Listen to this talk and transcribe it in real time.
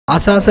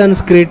Assassin's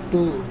Creed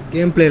 2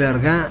 கேம்ப்ளேயில்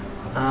இருக்கேன்.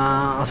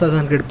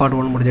 Assassin's Creed part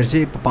 1 முடிஞ்சிருச்சு.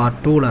 இப்போ பார்ட்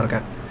 2ல்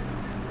இருக்கேன்.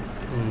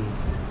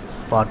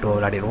 பார்ட் 2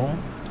 விளையாடிடுவோம்.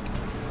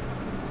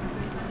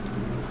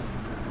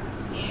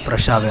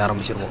 ஃப்ரெஷ்ஷாகவே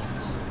ஆரம்பிச்சிருவோம்.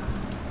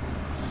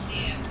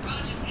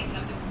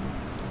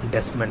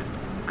 டெஸ்மண்ட்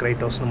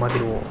கிரேட்டோஸ்னு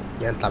மாற்றிடுவோம்.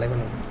 என்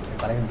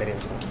தலைவன் பேரே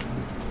வச்சுருவோம்.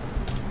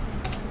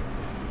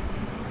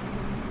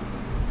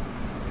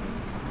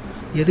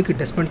 எதுக்கு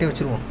டெஸ்மெண்ட்டே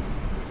வச்சுருவோம்.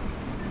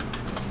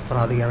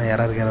 அப்புறம் அதுக்கான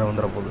எரர்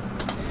வந்துட போகுது.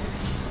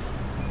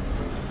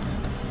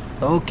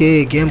 ஓகே,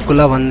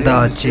 கேம்குள்ளே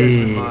வந்தாச்சு.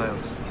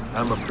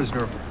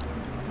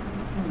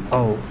 ஓ,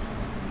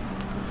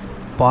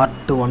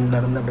 பார்ட்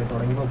 1லேருந்து அப்படியே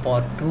தொடங்கி இப்போ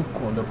பார்ட்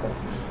 2க்கு வந்திருக்கோம்.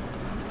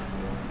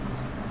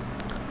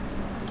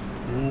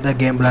 இந்த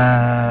கேமில்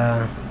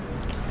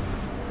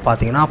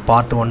பார்த்தீங்கன்னா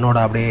பார்ட் 1ஓட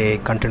அப்படியே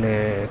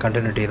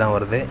கண்டினியூட்டி தான்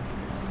வருது.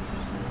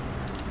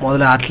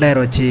 முதல்ல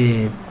அட்லையர் வச்சு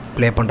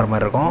ப்ளே பண்ணுற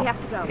மாதிரி இருக்கும்.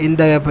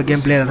 இந்த இப்போ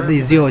கேம் பிளேயர் வந்து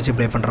இசியோ வச்சு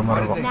ப்ளே பண்ணுற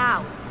மாதிரி இருக்கும்.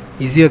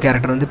 இசியோ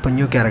கேரக்டர் வந்து இப்போ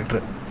நியூ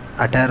கேரக்டர்,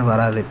 அட்டையர்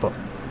வராது. இப்போ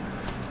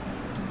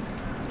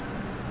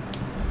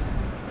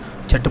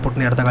சட்டு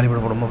புட்டுன்னு இடத்த காலி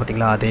பண்ண போடும்போது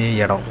பார்த்தீங்களா, அதே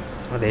இடம்,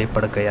 அதே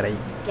படுக்கை அறை.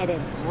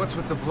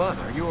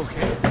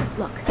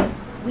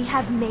 We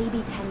have maybe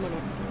 10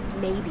 minutes,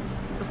 maybe,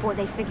 before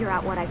they figure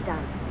out what I've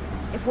done.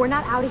 If we're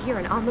not out of here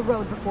and on the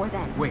road before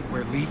then. Wait,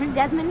 we're leaving?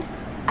 Desmond,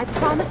 I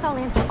promise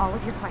I'll answer all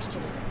of your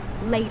questions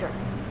later.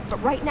 But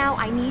right now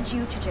I need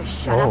you to just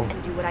shut up and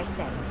do what I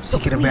say.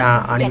 சீக்கிரமே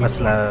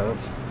அனிமஸ்ல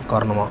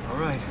காரணமா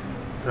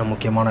நான்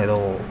முக்கியமான ஏதோ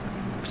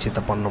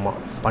விஷயத்தை பண்ணணுமா,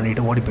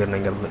 பண்ணிட்டு ஓடி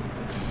போயிடணும் இங்கேருந்து.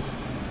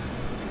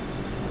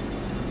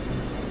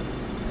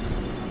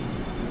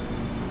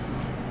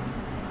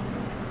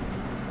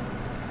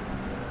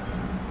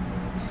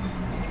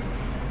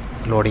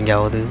 லோடிங்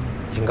ஆகுது.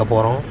 எங்கே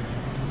போகிறோம்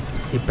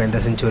இப்போ? இந்த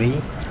century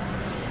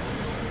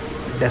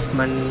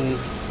Desmond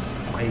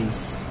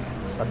mice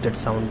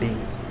subject sounding.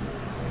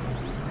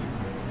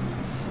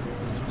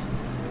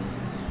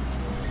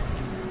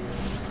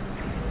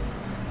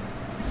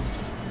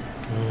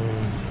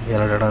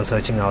 எல்லா இடம்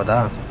சர்ச்சிங் ஆகுதா?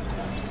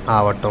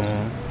 ஆகட்டும்.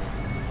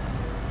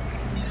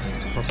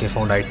 ஓகே,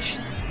 ஃபவுண்ட் ஆயிடுச்சு.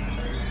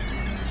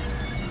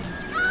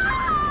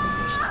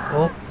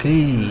 ஓகே,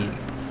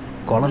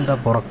 குழந்தை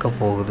பிறக்க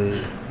போகுது.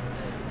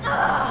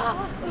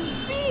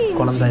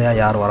 குழந்தையா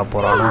யார் வர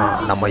போகிறான்னா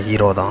நம்ம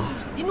ஹீரோ தான்.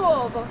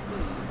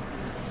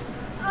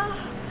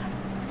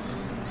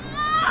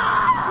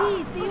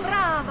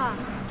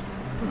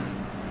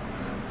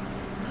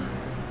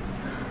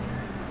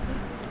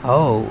 ஓ,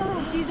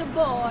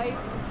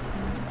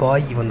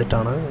 பாய்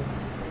வந்துட்டானா?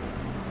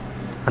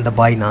 அந்த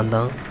பாய் நான்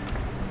தான்.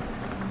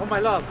 Oh my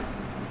love,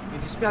 mi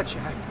dispiace,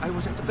 I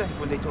was at the bank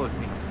when they told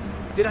me.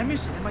 Did I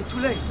miss it? Am I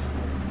too late?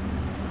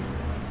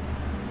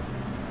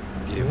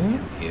 Give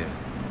him here.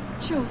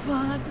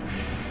 Giovanni.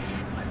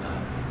 My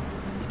love,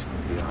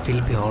 it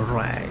will be all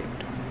right.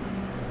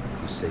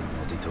 Tu sei un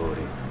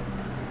uditore,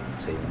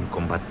 sei un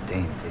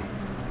combattente.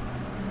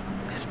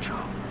 Perciò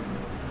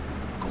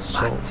combatti.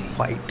 So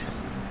fight.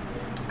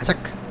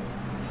 Attack.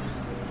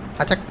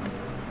 Attack.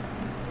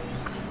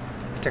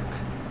 Attack.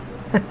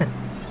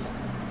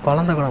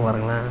 குழந்தை கூட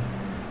பாருங்களேன்,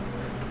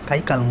 கை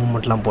கால்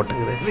மூமெண்ட்லாம்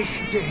போட்டுக்குது.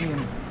 Listen to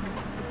him.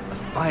 A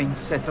fine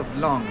set of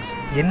lungs.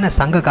 என்ன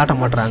சங்க காட்ட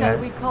மாட்றாங்க.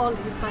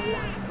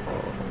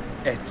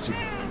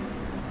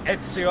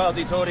 Ezio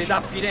Auditori da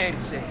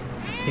Firenze.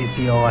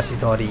 Ezio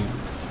Auditori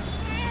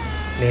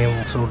name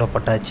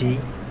சூடப்பட்டாச்சு.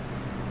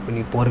 இப்போ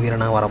நீ போர்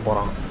வீரனாக வர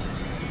போகிறான்.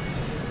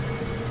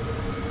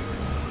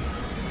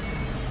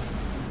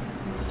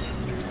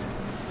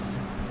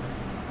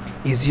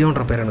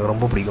 இசியோன்ற பேர் எனக்கு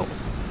ரொம்ப பிடிக்கும்.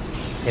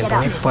 என்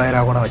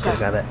துணைப்பயராக கூட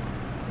வச்சிருக்காத.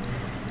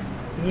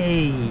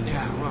 ஏய்,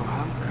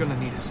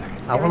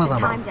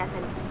 அவ்வளோதானா?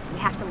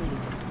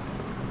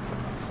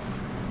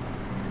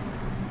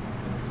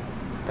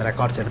 இந்த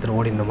ரெக்கார்ட்ஸ் எடுத்துகிட்டு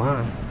ஓடிடணுமா?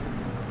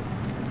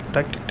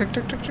 டக் டக்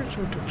டக் டக்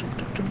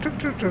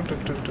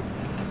டக்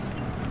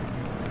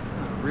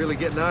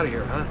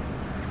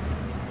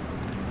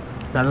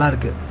நல்லா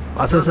இருக்கு.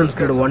 அசாசின்ஸ்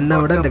கிரீட்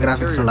 1 விட இந்த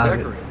கிராஃபிக்ஸ் நல்லா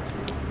இருக்கு,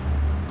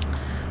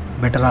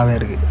 பெட்டராகவே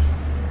இருக்கு.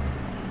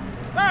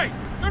 Hey,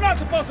 you're not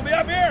supposed to be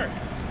up here.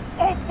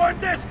 Open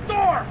this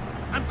door.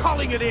 I'm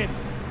calling it in.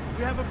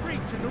 We have a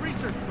breach in the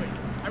research wing.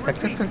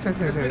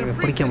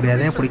 பிடிக்க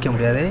முடியாதே, பிடிக்க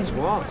முடியாதே.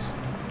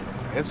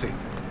 Fancy.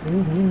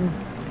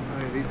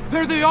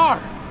 There they are.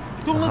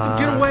 Don't let them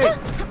get away.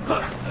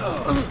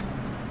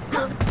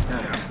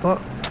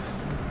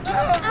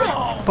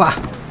 பா,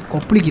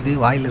 கொப்பளிக்குது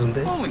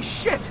வாயிலிருந்து. Holy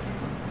shit.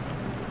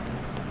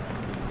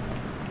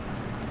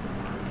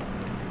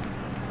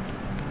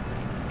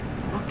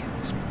 Look at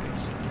this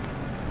place.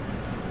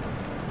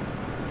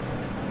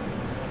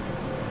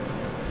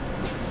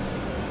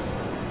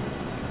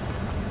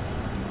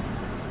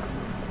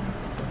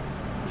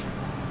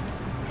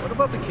 What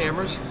about the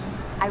cameras?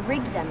 I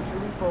rigged them to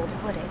loop old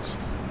footage.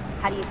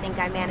 How do you think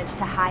I managed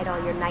to hide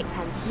all your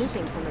nighttime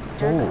snooping from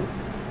Abstergo? Oh,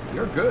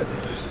 you're good.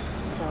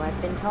 So I've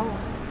been told.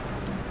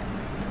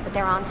 But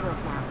they're on to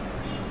us now.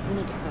 We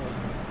need to hurry.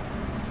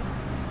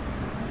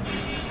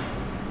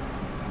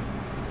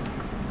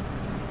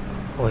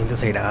 Oh, in the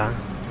side,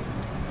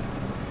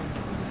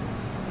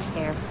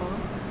 Careful.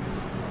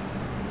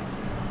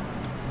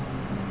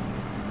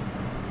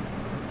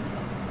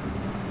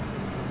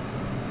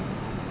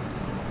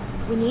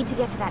 We need to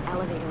get to that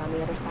elevator on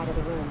the other side of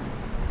the room.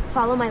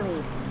 Follow my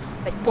lead,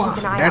 but keep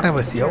an eye out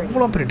for security.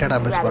 I'd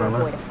rather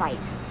avoid a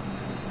fight.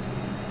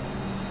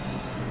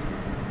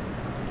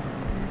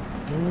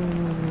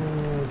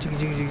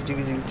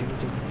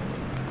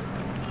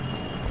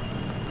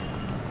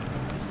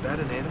 Is that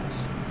an animus?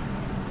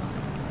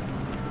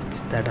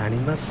 Is that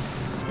animus?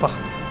 பா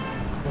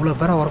இவ்வளோ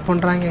பேரை work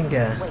பண்ணுறாங்க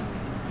இங்கே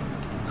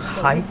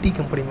IT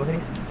company மாதிரி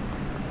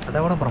அதை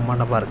விட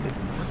பிரம்மாண்டமாக இருக்குது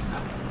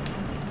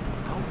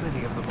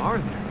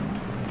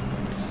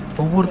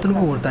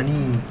ஒவ்வொருத்தருக்கும் ஒரு தனி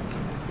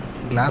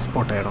கிளாஸ்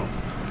போட்ட இடம்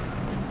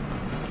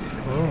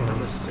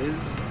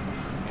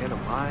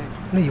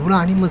இன்னும் இவ்வளோ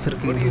அனிமல்ஸ்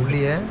இருக்குது இங்கே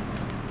உள்ளே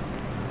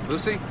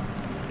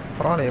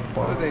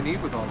பரவாயில்லையப்பா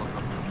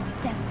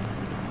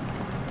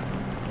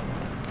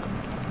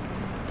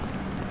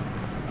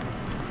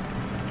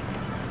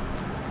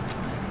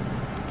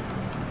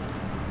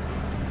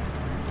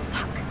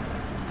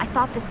I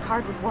thought this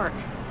card would work.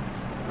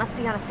 Must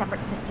be on a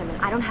separate system, and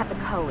I don't have the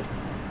code.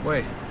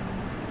 Wait.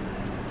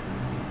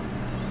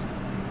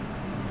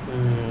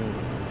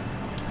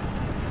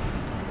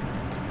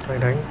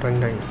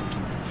 Dang.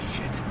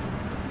 Shit.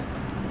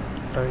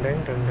 Dang.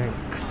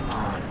 Come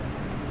on.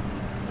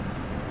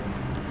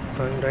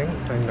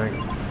 Dang.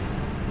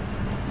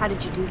 How did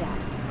you do that?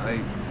 I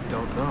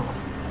don't know.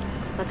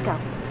 Let's go.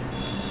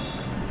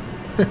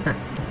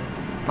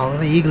 அவங்க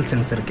தான் eagle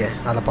sense இருக்கே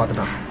அதை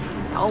பார்த்துட்டான்.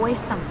 It's always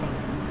something.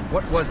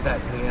 What was that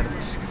in the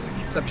animus?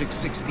 Subject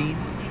 16?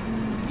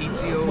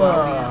 Ezio,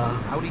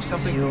 Audi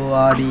something?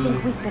 I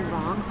think we've been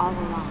wrong all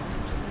along.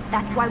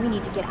 That's why we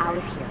need to get out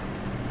of here.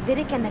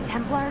 Vidic and the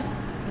Templars,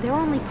 they're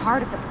only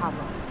part of the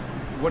problem.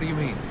 What do you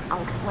mean?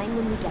 I'll explain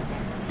when we get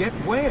there. Get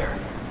where?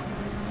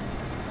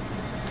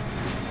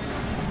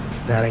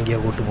 வேற எங்கேயோ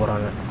கூப்பிட்டு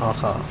போகிறாங்க.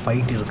 ஆஹா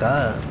fight இருக்கா?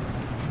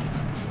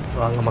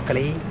 வாங்க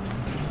மக்களே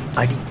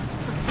அடி.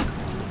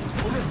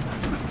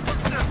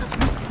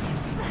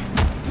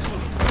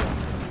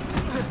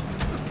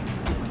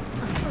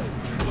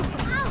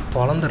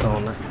 பொழந்துடுறோம்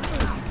ஒன்று.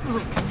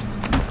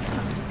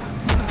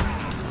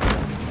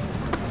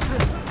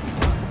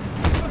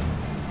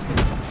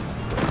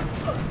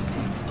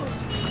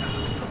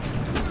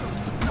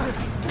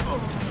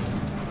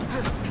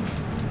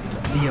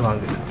 நீயே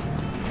வாங்கு.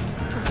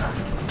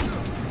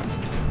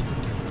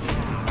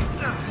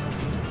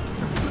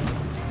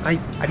 ஐ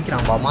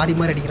அடிக்கிறான்பா மாறி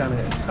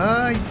அடிக்கிறானுங்க.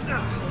 ஐ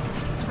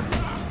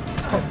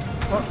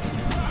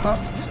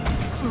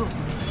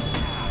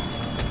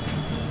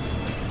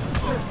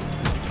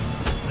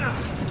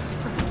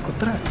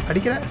குத்துற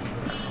அடிக்கிற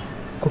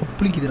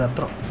கொப்பளிக்குது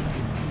ரத்தம்.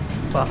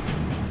 பா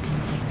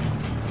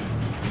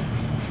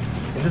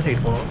எந்த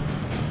சைடு போகணும்?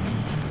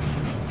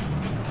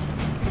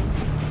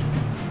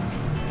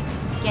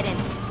 Get in.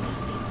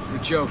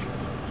 You're joking.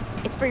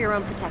 It's for your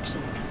own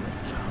protection.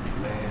 Oh,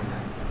 man.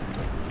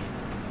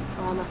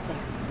 We're almost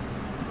there.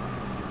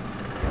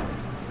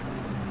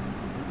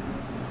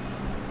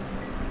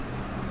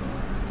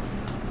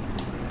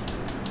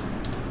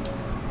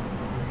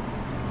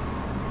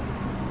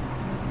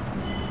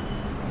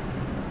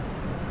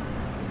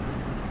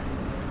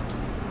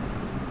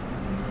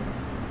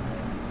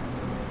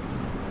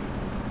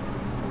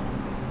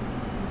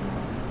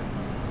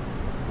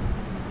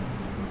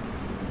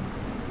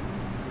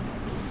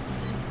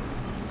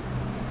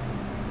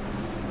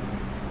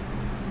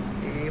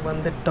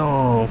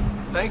 வந்துட்டோம்.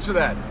 Thanks for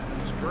that.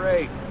 It was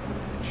great.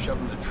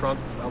 Shoving the trunk,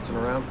 bouncing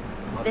around.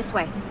 This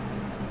way.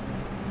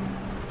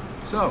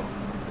 So,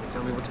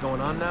 tell me what's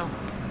going on now?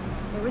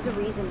 There was a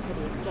reason for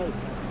the escape,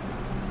 Desmond.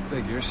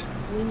 Figures.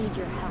 We need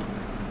your help.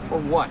 For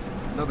what?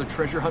 Another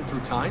treasure hunt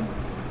through time?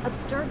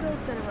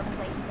 Abstergo's gonna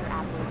replace their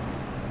admiral.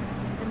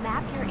 The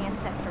map your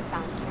ancestor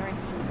found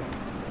guarantees it.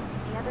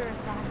 The other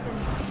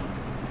assassins,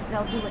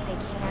 they'll do what they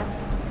can,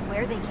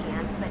 where they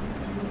can, but...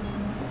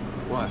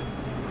 What?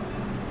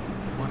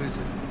 What is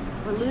it?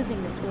 We're losing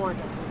this war,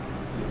 Desmond.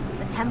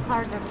 The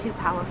Templars are too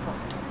powerful.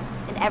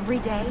 And every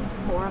day,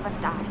 more of us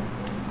die.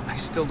 I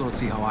still don't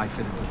see how I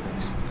fit into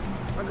things.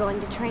 We're going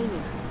to train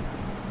you.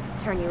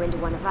 Turn you into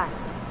one of us.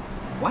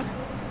 What?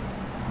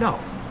 No.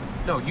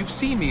 No, you've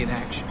seen me in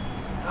action.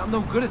 I'm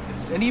no good at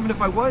this. And even if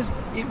I was,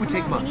 it would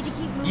take months. We need to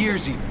keep moving.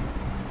 Years even.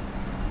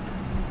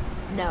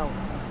 No.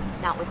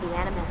 Not with the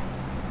Animus.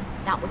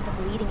 Not with the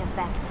bleeding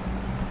effect.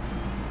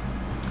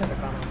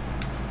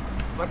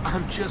 But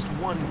I'm just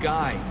one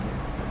guy.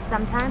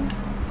 Sometimes,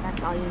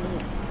 that's all you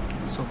need.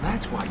 So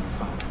that's why you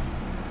found him.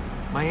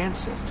 My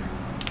ancestor.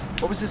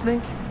 What was his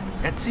name?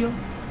 Ezio?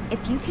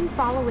 If you can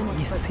follow in his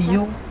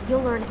Ezio? footsteps,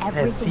 you'll learn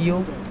everything Ezio?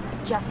 he did,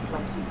 just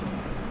like he did.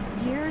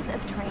 Years of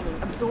training,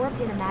 absorbed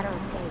in a matter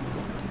of days.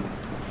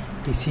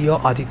 Ezio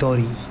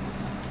Auditore.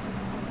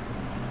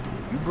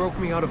 You broke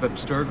me out of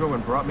Abstergo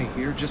and brought me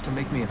here just to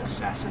make me an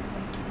assassin?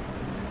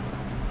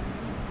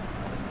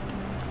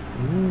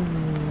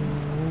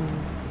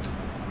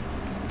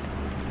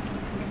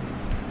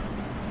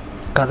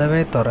 கதவே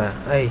தொற.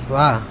 ஐய்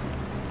வா.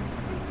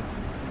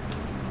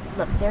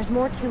 Look, there's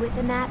more to it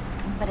than that,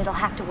 but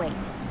it'll have to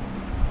wait.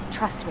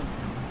 Trust me,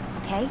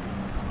 okay?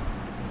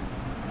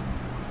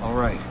 All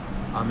right,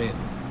 I'm in.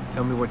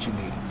 Tell me what you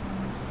need.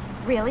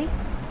 Really?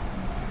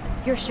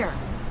 You're sure?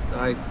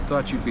 I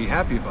thought you'd be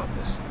happy about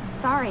this.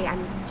 Sorry,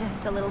 I'm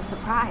just a little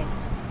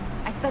surprised.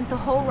 I spent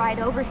the whole ride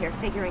over here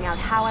figuring out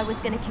how I was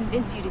going to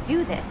convince you to do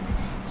this.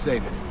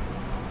 Save it.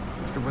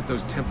 After what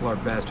those Templar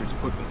bastards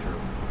put me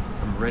through,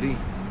 I'm ready,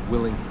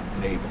 willing,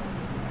 and able.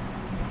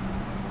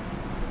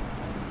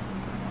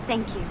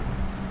 Thank you.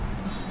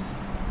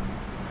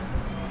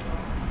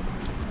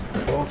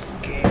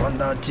 Okay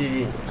வந்தாச்சு.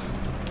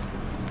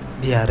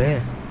 இது யாரு?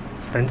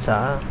 ஃப்ரெண்ட்ஸா?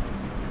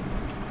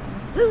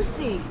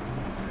 Lucy,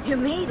 you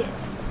made it.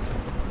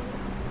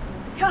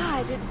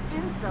 God, it's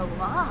been so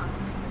long.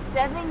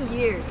 7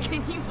 years,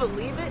 can you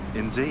believe it?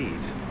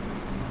 Indeed.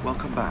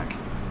 Welcome back.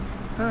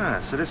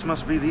 So this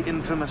must be the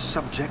infamous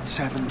Subject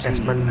 17.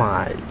 Desmond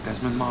Miles.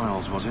 Desmond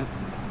Miles, was it?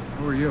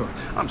 Who are you?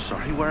 I'm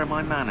sorry, where are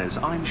my manners?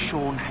 I'm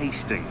Sean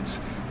Hastings.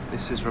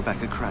 This is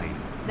Rebecca Crane.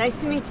 Nice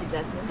to meet you,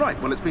 Desmond. Right,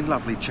 well, it's been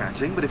lovely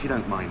chatting, but if you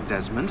don't mind,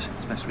 Desmond,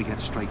 it's best we get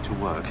straight to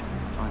work.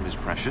 Time is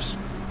precious.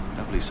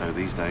 Doubly so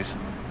these days.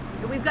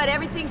 We've got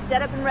everything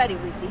set up and ready,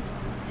 Lucy.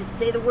 Just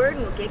say the word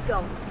and we'll get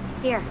going.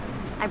 Here,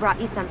 I brought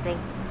you something.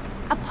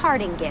 A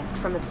parting gift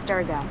from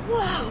Abstergo.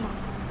 Whoa!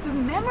 The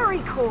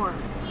memory core!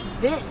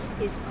 This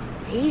is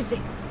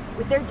amazing.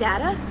 With their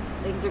data,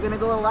 things are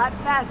gonna go a lot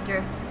faster.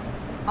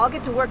 I'll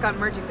get to work on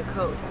merging the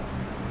code.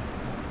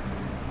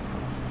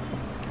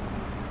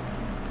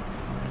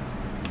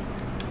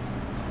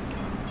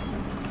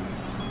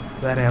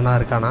 வேற யாரா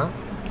இருக்கானா?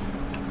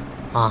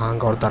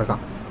 அங்க ஒருத்தன்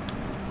இருக்கான்.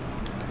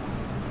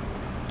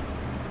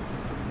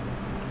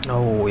 ஓ,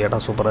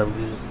 இடம் சூப்பரா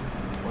இருக்கு.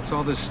 What's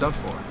all this stuff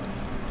for?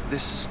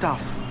 This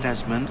stuff,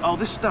 Desmond. Oh,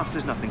 this stuff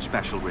is nothing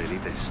special, really,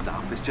 this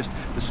stuff. It's just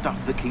the stuff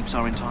that keeps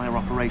our entire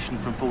operation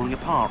from falling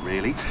apart,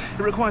 really.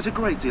 It requires a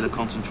great deal of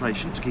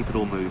concentration to keep it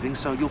all moving,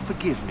 so you'll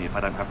forgive me if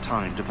I don't have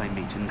time to play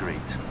meet and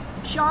greet.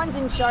 Sean's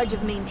in charge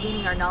of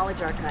maintaining our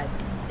knowledge archives.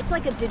 It's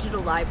like a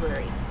digital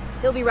library.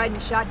 He'll be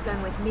riding shotgun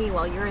with me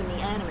while you're in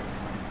the Animus.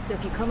 So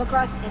if you come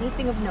across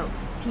anything of note,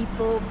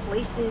 people,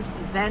 places,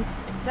 events,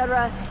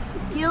 etc.,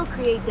 he'll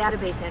create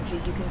database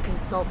entries you can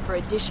consult for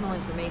additional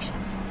information.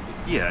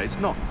 Yeah, it's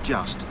not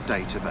just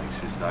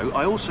databases, though.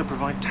 I also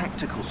provide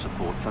tactical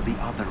support for the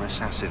other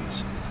assassins.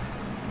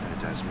 You know,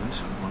 Desmond,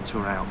 once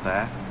we're out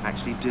there,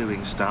 actually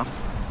doing stuff,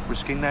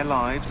 risking their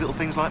lives, little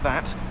things like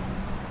that.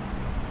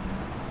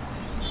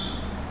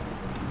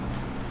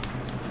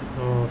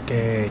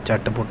 Okay,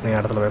 சட்டு புட்டுன்னு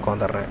இடத்துல போய்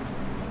உட்காந்துடுறேன்.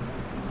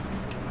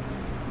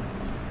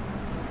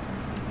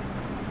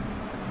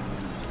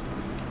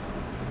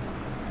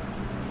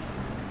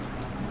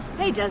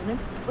 Hey,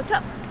 Desmond. What's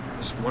up?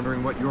 Just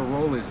wondering what your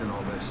role is in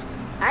all this.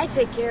 I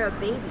take care of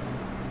Baby.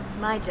 It's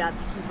my job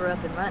to keep her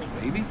up and running.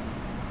 Baby?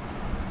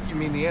 You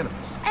mean the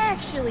Animus?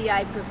 Actually,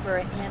 I prefer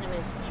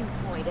Animus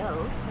 2.0,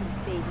 since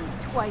Baby's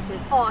twice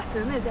as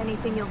awesome as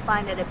anything you'll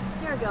find at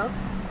Abstergo.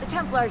 The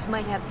Templars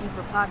might have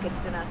deeper pockets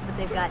than us, but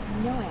they've got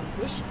no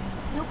ambition,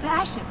 no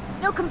passion,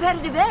 no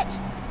competitive edge.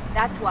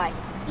 That's why,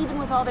 even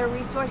with all their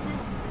resources,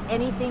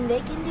 anything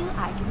they can do,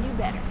 I can do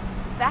better.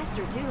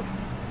 Faster, too.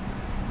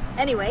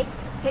 Anyway,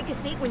 take a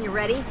seat when you're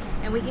ready,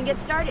 and we can get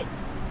started.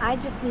 I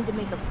just need to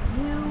make a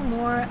few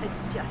more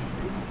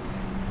adjustments.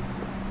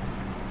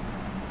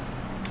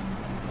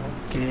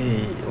 Okay,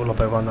 உள்ள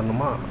போய்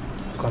உட்காந்துடணுமா?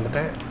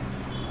 உட்காந்துட்டேன்.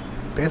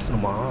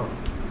 பேசணுமா?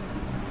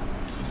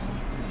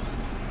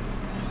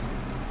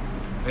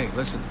 Hey,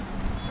 listen.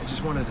 I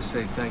just wanted to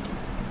say thank you.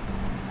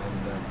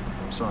 And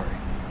I'm sorry.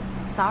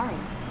 Sorry.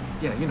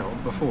 Yeah, you know,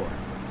 before.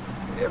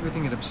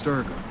 Everything at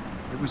Abstergo.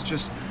 It was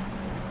just...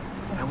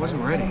 I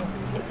wasn't ready.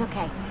 It's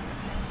okay.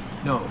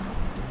 No.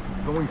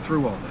 Going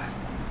through all that.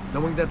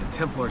 Knowing that the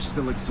Templars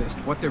still exist,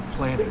 what they're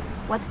planning.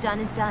 What's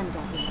done is done,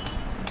 Desmond.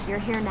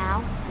 You're here now,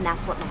 and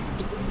that's what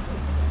matters.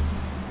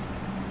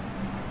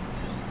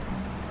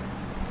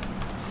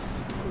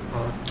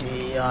 Okay,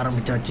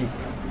 ஆரம்பிச்சாச்சு.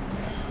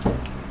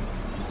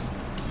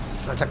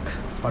 அச்சக்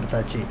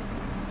படுத்தாச்சு.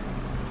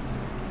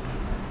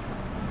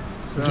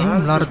 Game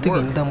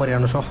விளாட்றதுக்கு இந்த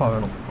மாதிரியான sofa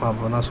வேணும்.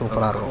 அப்போ தான்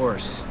சூப்பராக இருக்கும்.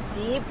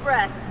 Deep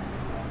breath.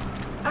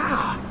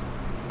 Ah!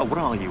 Oh, what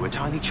are you, a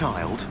tiny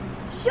child?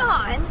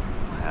 Sean!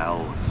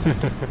 Well...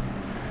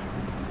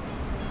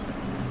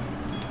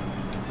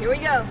 Here we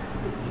go.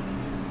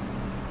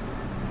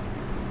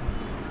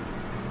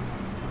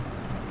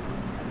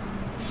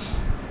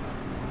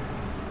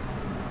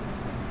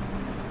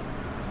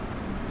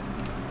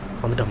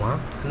 வந்துட்டோமா?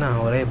 என்ன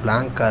ஒரே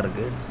பிளாங்காக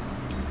இருக்கு.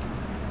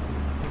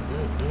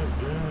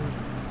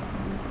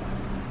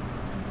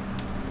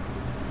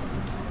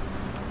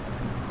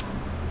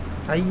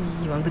 ஐ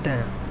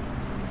வந்துட்டேன்.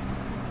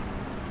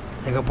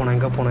 எங்கே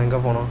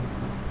போனோம்?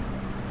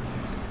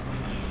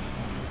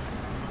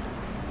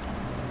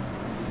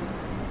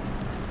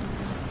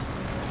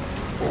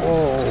 ஓ,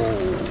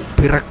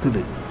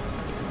 பிறக்குது.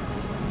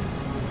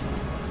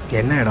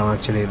 என்ன இடம்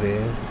ஆக்சுவலி இது?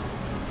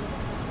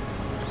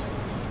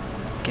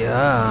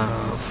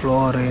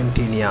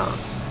 ஃப்ளோரென்டினியா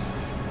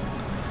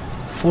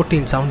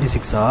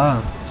 1476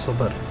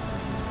 சூப்பர்.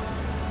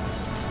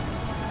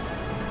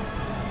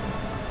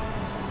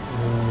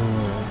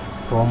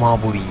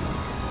 ரோமாபுரி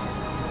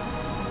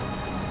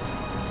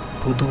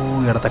புது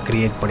இடத்த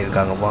கிரியேட்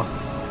பண்ணியிருக்காங்கப்பா.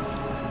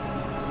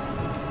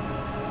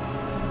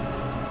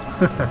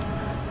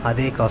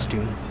 அதே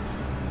காஸ்டியூம்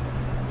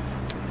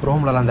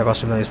ரோம்லலாம் அந்த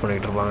காஸ்டியூம் தான் யூஸ்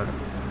பண்ணிக்கிட்டு இருப்பாங்க.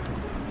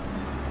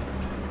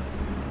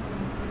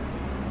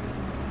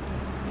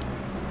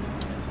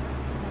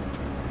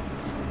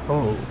 ஓ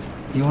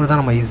இவனு தான்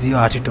நம்ம ஈஸியோ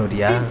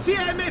ஆர்டிட்டோரியா.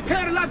 Insieme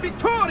per la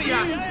vittoria!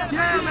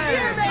 Insieme!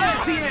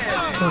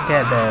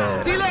 Together.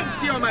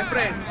 Silenzio, my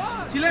friends!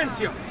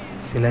 Silenzio!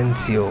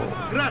 Silenzio.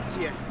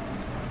 Grazie!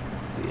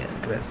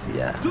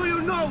 Grazie. Do you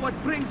know what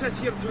brings us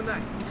here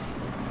tonight?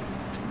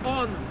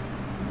 Honor.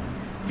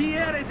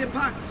 Viere de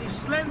Pazzi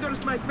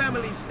slanders my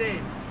family's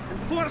name and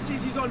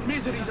forces his own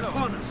miseries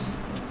upon us.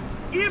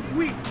 If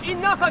we...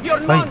 Enough of your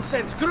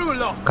nonsense,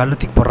 Grullo!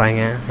 கல்லுத்திக்கு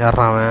போடுறாங்க.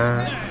 யாரா அவன்?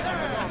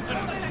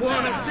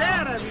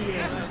 Buonasera,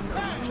 Viera.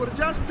 We were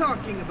just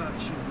talking about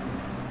you.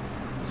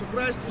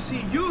 Surprised to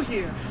see you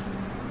here.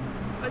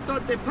 I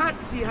thought the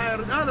Pazzi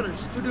hired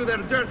others to do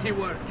their dirty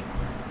work.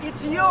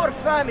 It's your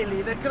family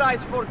that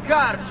cries for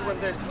guards when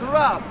there's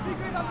trouble.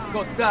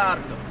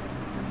 Gotardo.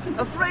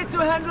 Afraid to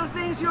handle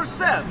things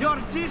yourself? Your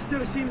sister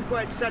seemed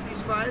quite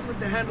satisfied with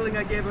the handling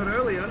I gave her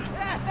earlier.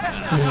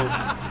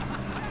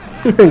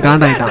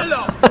 காண்டாயிட்டான்.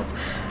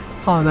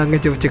 அவன்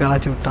தங்கச்சி வச்சு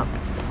கலாச்சி விட்டான்.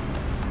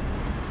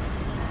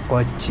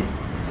 போச்சு.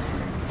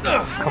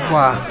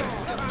 அப்பா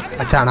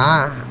அச்சானா.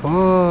 ஓ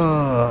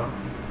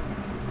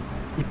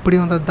இப்படி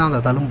வந்தது தான் அந்த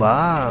தழும்பா.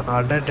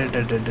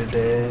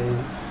 அடடடடடே.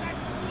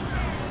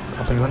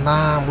 அப்போ இவன்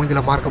தான்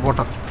மூஞ்சில் மார்க்க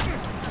போட்டான்.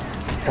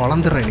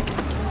 பொழந்துடுறேன் இன்னைக்கு.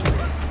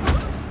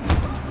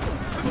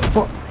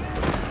 போ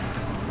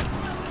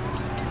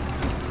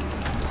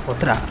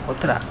ஒத்துரா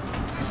ஒத்துரா.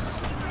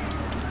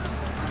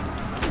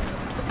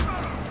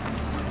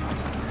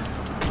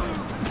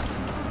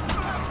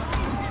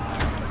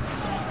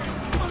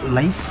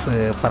 லைஃப்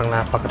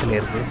பாருங்களேன் பக்கத்தில்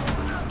இருக்குது.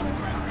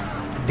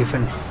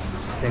 டிஃபென்ஸ்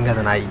எங்கே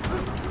அந்த நாய்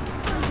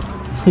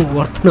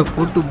ஒருத்தனை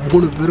போட்டு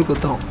 3 பேர்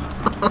குத்துறோம்.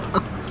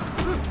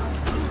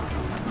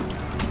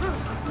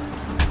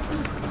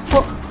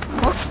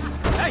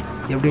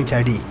 எப்படியும்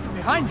சாடி.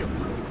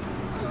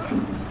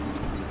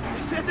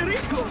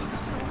 Federico!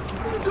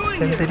 What are you doing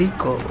here?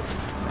 Federico.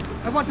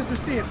 I wanted to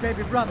see if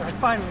baby brother had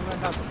finally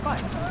learned how to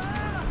fight.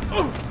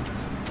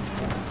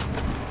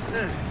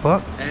 போ.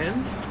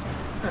 And?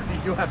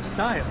 You have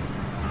style.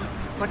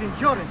 But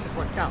endurance is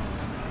what counts.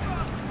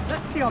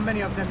 Let's see how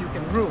many of them you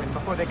can ruin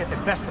before they get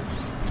the best of you.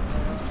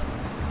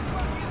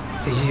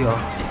 ஐயோ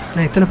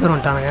நான் எத்தனை பேர்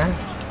வந்துட்டானுங்க.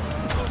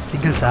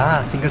 சிங்கிள்ஸா?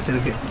 Singles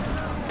இருக்கு.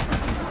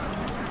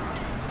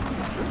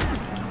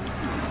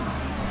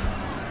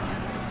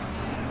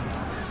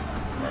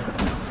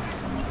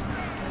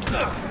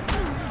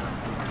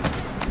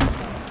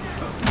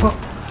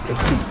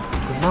 எப்படி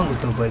கும்மா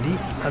குத்த பதி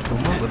அது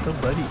கும்மா குத்த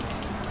பதி.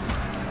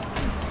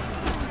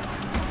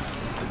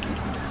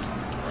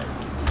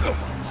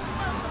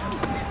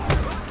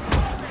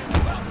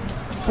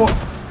 போ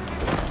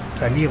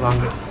தண்ணியை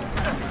வாங்க.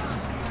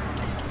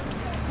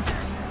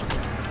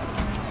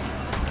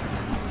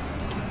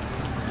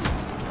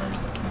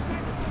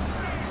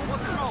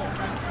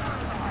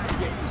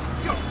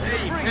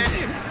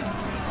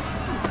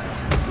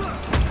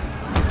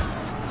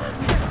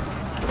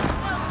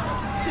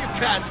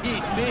 Can't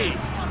eat me!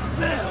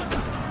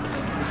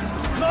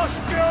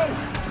 Lost you!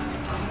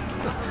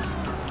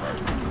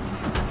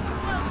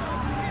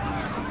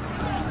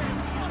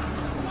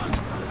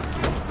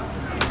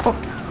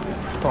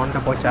 தொண்டை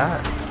போச்சா?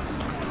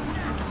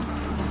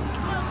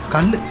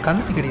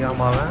 கல்லுக்கு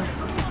கிடைக்காம அவன்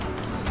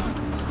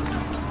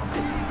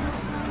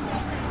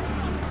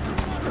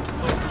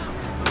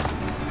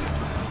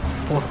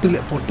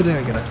பொட்டுல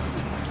வைக்கிறேன்.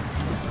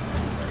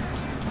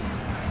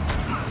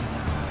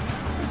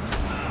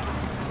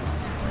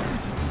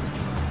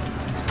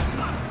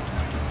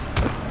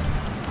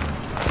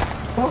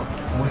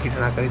 மூக்கிட்ட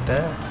நான் கவித்த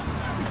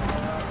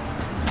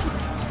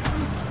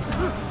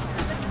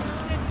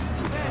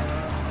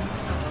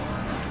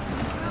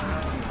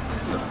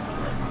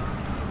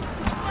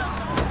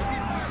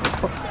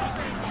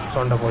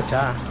தொண்டை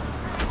போச்சா?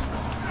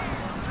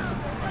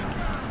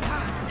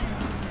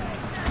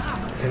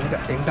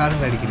 எங்க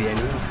ஆளுங்க அடிக்கிறியா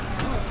நீ?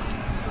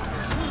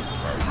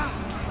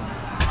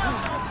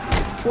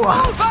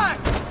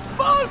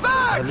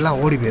 எல்லாம்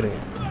ஓடி போயிருங்க.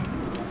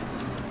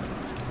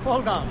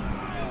 Fall down.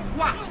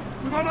 What?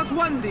 We've almost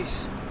won this.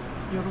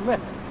 Your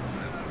lip.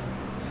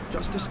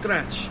 Just a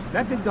scratch.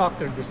 Let the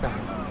doctor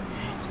decide.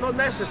 It's not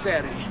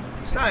necessary.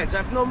 Besides,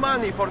 I've no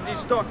money for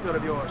this doctor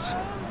of yours.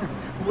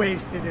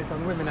 Wasted it on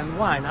women and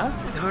wine, huh?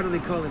 I'd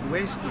hardly call it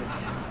wasted.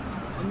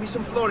 Give me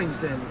some florins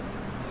then.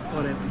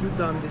 Or have you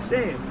done the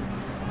same?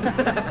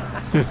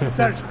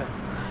 Search them.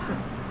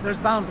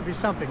 There's bound to be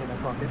something in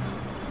their pockets.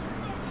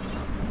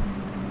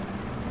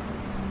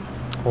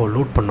 O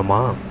loot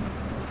பண்ணுமா?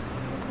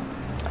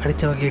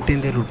 அடித்த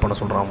வகையிட்டே loot பண்ண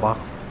சொல்கிறான்பா.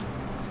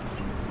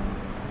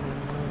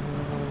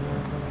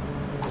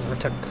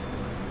 Chuck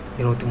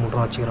 23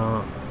 ரூபா வச்சுக்கிறான்.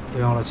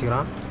 இவன் எவ்வளோ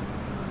வச்சுக்கிறான்?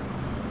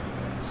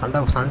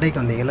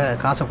 சண்டைக்கு வந்தீங்கல்ல,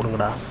 காசை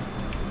கொடுங்கடா.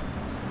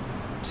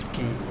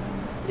 சிக்கி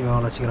இவன்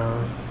எவ்வளோ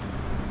வச்சுக்கிறான்?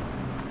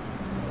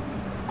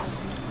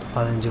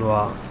 15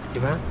 ரூபா.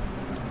 இவன்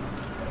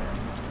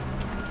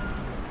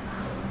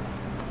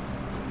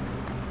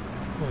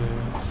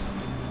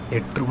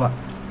 8 ரூபா.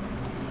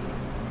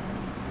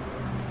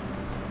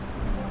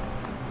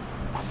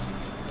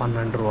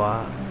 12 ரூபா.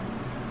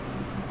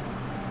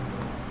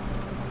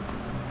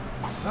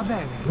 Va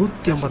bene.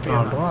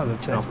 154 ரூபா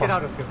Let's get ஆகுச்சுப்பா.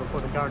 out of here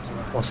before the guards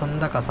arrive.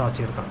 வசந்த காசா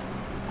வச்சுருக்கான்.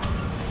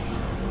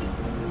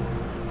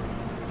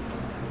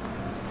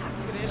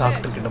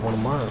 டாக்டர் கிட்ட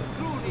போகணுமா?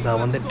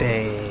 நான்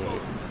வந்துட்டேன்.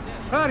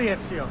 Hurry,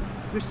 Ezio.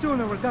 The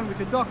sooner we're done with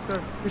the doctor,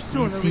 the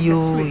sooner we ECO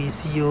can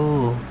sleep. ECO.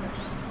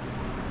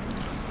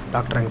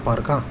 Doctor எங்கப்பா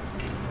இருக்கான்?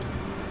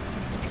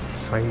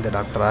 ஃபைன் த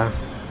டாக்டரா?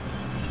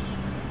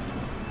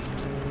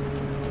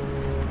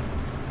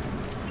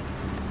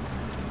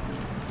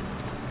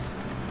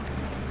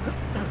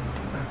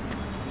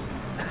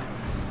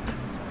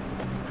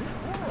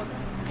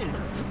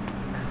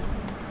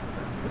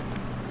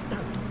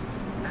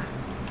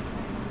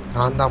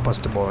 நான் தான்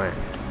ஃபஸ்ட்டு போவேன்.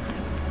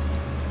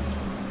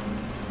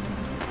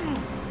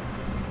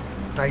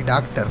 ஐ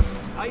டாக்டர்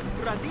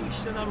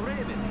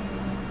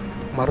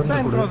மருந்து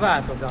Ben கொடு.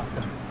 trovato,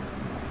 doctor.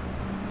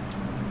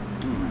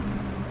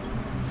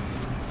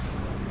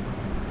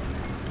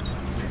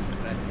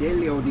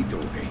 Fratelli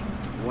auditori,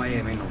 why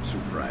am I not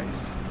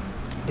surprised?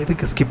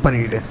 எதுக்கு skip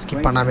பண்ணிட்டு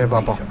ஸ்கிப் பண்ணாமே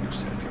பார்ப்போம். Face of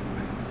yourself, young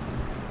man.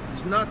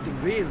 It's nothing,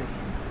 really.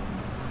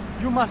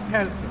 You must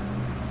help him.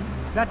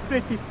 That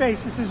pretty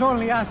face is his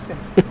only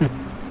asset.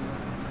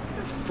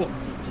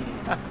 Fottiti.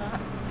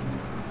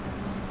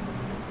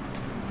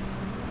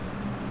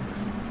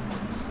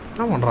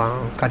 என்ன பண்ணுறான்?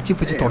 கட்சி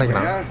பிடிச்சி There we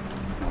துடைக்கிறான். are.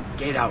 Now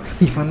get out.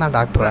 இவன் தான்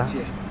டாக்டரா?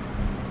 Grazie.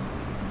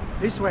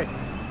 This way.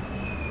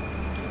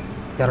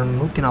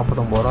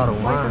 249 ரூபா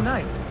இருக்குமா? Quite a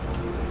night.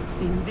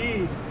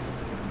 Indeed.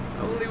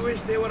 I only wish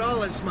they were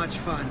all as much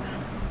fun.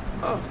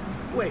 Oh,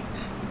 wait.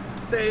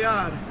 They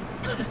are.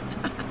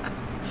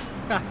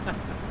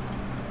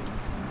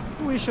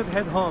 We should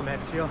head home,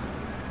 Ezio.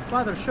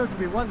 Father's sure to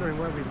be wondering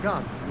where we've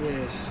gone.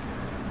 Yes.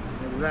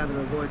 I'd rather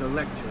avoid a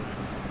lecture.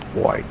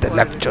 Why the What, a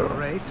lecture?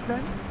 little race,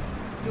 then?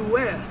 To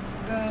where?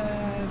 The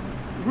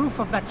roof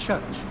of that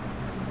church.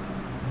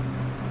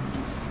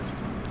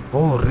 ஓ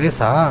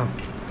ரேஸா?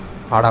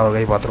 ஆடா ஒரு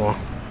கை பார்த்துருவோம்.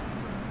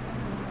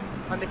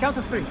 On the count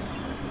of 3.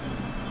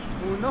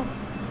 1,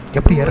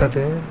 எப்படி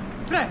ஏறுறது?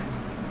 3.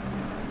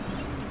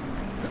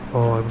 ஓ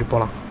இப்படி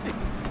போகலாம்.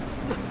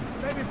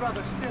 Baby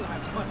brother still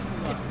has much to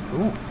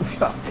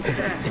learn.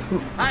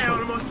 I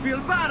almost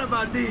feel bad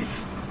about this.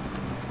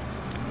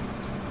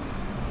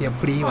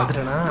 எப்படி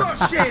வந்துட்டேனா? No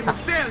shame,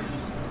 it failed.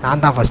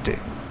 நான் தான் first.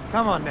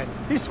 Come on, then.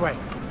 This way.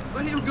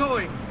 Where are you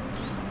going?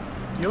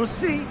 You'll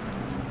see.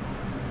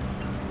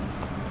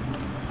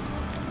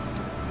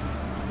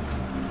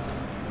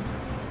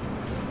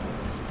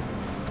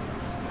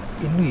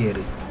 இன்னும்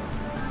ஏறு.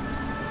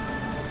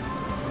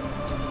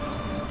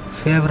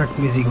 Favourite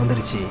music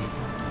வந்துருச்சு.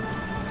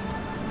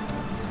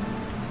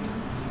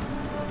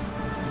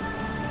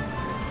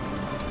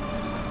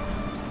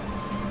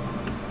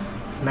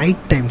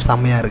 Night time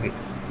செம்மையாக இருக்குது.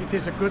 It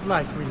is a good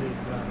life we lead,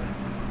 brother.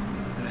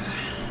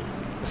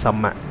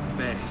 செம்ம.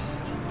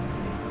 Best.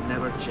 It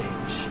never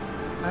change.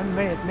 And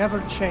may it never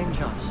change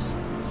us.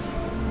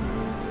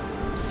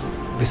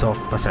 பிஸ்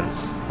of persons.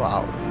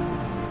 Wow.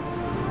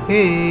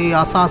 ஏய்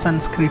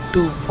Assassin's greet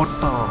 2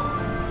 போட்டோம்.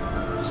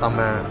 செம்ம.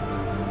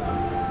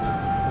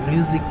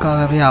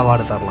 மியூசிக்காகவே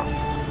அவார்டு தரலாம்.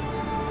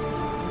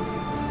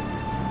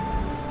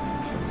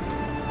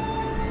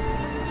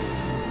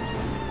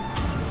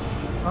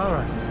 All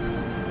right.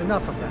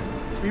 Enough of that.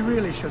 We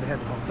really should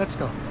head home. Let's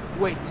go.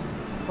 Wait.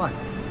 What?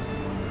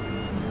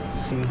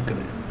 சிங்க்டு.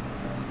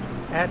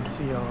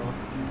 Ezio.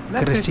 Let this be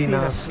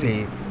Christina a sleep.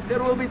 Sleep.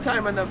 There will be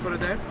time enough for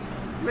that.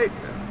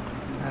 Later.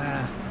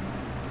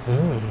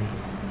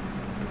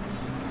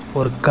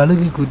 ஒரு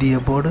கழுகு குதிய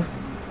போடு.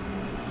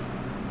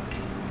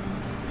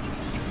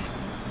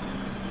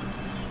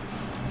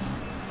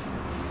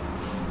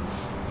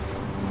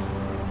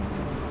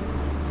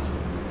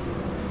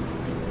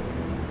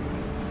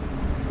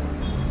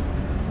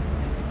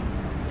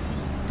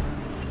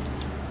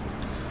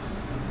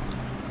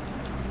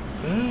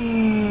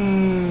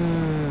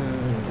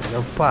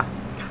 எப்பா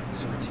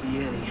So it's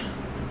Vieri.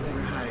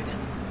 Better hide.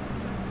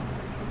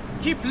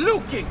 Keep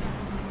looking!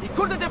 He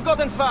couldn't have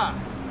gotten far!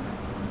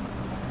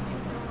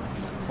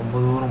 ரொம்ப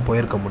தூரம்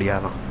போயிருக்க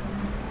முடியாதான்.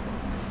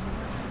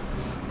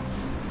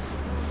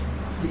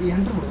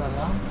 Enter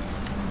கொடுக்காதா?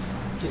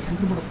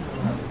 Enter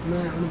கொடுக்கூடாது.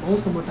 நான்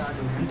மவுஸை மட்டும்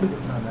ஆடி என்ட்ரு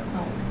கொடுத்துறாங்க.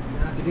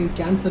 நான் திடீர்னு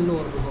கேன்சல்னு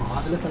ஒரு இருக்கும்,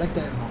 அதில்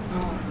செலக்ட் ஆகிருக்கும்.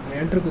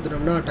 என்ட்ரு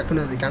கொடுத்துட்டோம்னா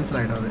டக்குன்னு அது கேன்சல்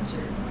ஆகிடும். அது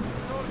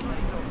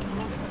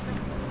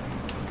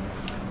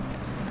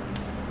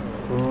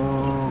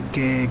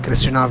ஓகே.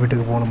 கிறிஸ்டினா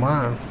வீட்டுக்கு போகணுமா?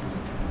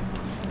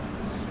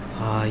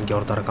 இங்கே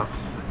ஒருத்தர் இருக்கான்.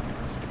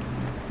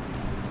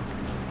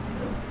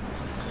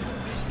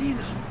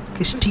 Christina.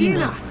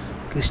 Christina.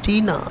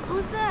 Christina.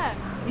 Who's there?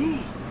 Me.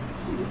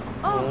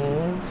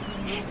 Oh,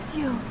 it's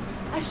you.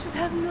 I should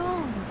have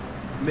known.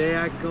 May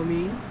I come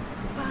in?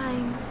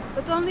 Fine,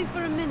 but only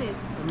for a minute.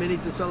 A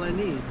minute is all I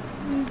need.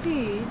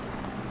 Indeed.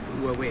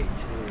 Well, wait.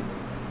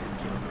 That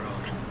killed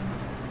wrong.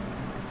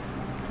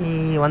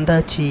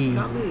 வந்தாச்சு.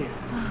 Come here.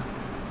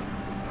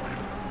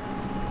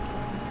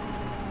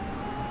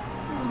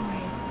 Oh,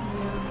 it's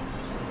you.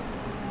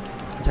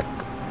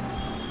 Chuck.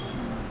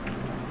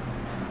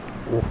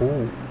 ஓஹோ.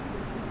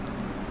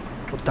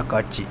 புத்த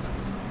காட்சி.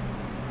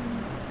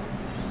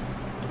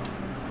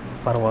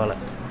 பரவாயில்ல.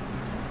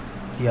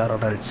 We are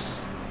adults.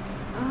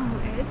 Oh,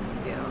 it's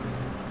you.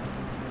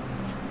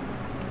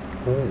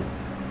 Oh.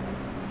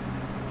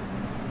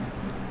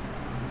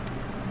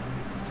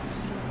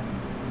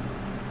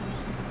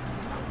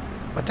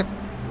 பச்சக்.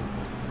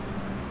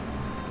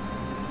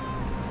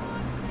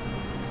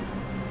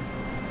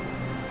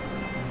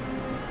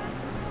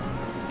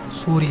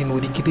 சூரியன்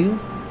உதிக்குது.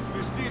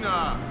 Christina!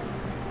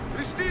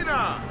 Christina!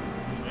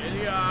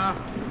 Elia!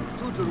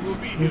 Tutor will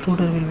be here.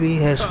 Tutor will be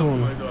here Oh, soon.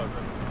 my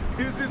daughter.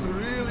 Is it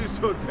really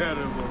so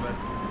terrible that...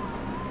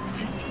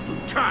 Figli di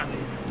cane!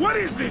 What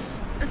is this?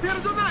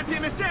 Perdonate,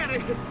 messere!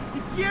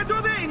 Chiedo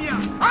venia!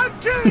 I'll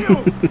kill you!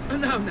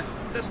 No,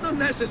 that's not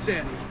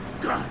necessary.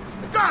 Guards!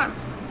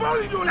 Guards!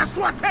 Voglio la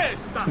sua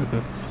testa!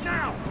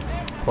 Now!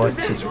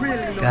 போச்சு.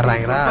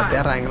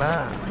 தேர்றாங்களா?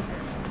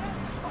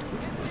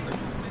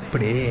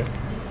 இப்படி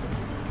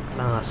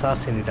நான்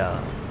அசாசினிடா.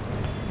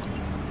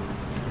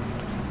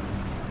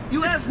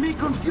 You have me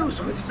confused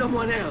with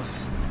someone else.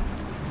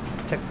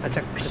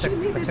 She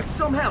needed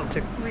some help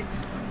with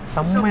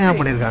செம்மையா some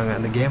பண்ணிருக்காங்க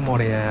அந்த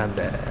கேமோடைய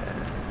அந்த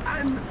things.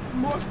 I'm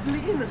mostly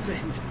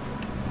innocent.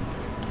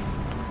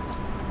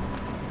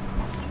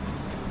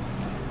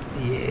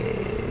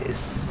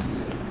 S.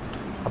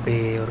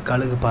 அப்படியே ஒரு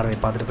கழுகு பார்வை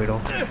பார்த்துட்டு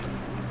போயிடும்.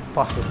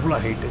 பா எவ்வளோ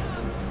ஹைட்டு.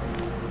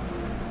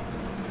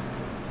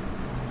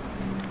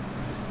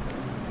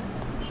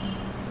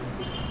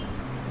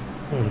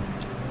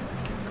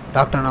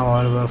 டாக்டர் நான்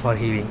அவைலபிள் ஃபார்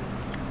ஹீலிங்.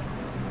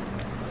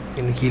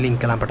 இன்னும்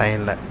ஹீலிங்க்கெல்லாம் இப்போ டைம்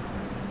இல்லை.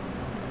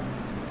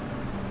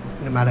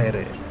 இன்னும் மேலே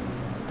ஏறு.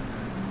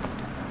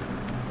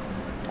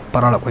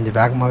 பரவாயில்ல, கொஞ்சம்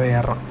வேகமாகவே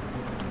ஏறுறான்.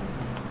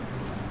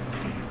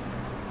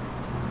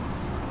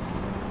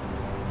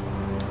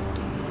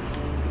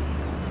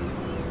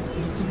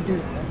 சிரிச்சுக்கிட்டே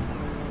இருக்கேன்.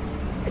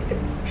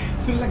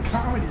 ஃபுல்லாக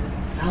காமெடி.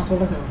 நான்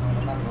சொல்கிறேன்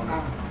நல்லா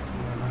இருக்கும்.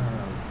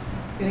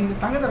 எனக்கு இந்த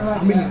தங்கத்தரை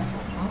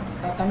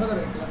தங்கத்தரை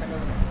இருக்குல்ல,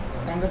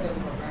 தங்கத்தை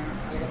எடுத்து பார்ப்பேன்.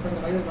 அதுக்கப்புறம்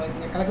இந்த வடிவல் பார்ப்பேன்,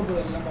 இந்த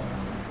கலக்கப்போது எல்லாம் பார்ப்பேன்.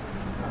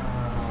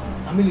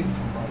 தமிழ்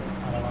இன்ஃபோம் பார்ப்பேன்.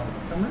 அதெல்லாம்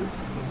இருக்கும். தமிழ்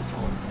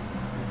இன்ஃபோம்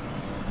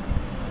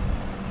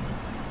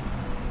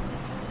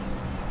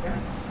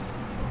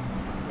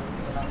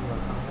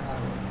எல்லாரும் செம்மையாக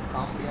இருக்கும்.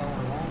 காமெடியாகவும்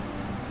இருக்கும்,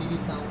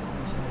 சீரியஸாகவும்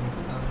விஷயம்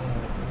இருக்கும். காமெடியாக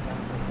இருக்கும்.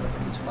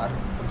 படிச்சு பாரு.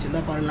 ஒரு சின்ன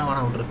பாருலாம்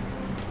வேணாம் விட்ரு.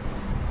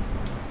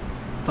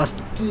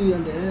 ஃபஸ்ட்டு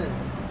அந்த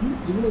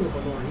இவ்வளோ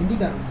பண்ணுவாங்க,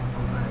 ஹிந்திக்காரங்க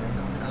பண்ணுறாங்க,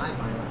 இதை வந்து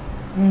கலாய்ப்பாங்க.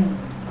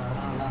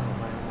 அதெல்லாம் நல்லா இருக்கும்.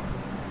 பயங்கரமாக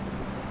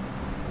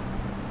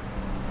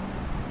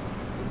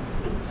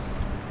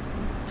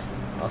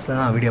ஃபஸ்ட்டு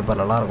தான் வீடியோ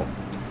பாரு நல்லாயிருக்கும்.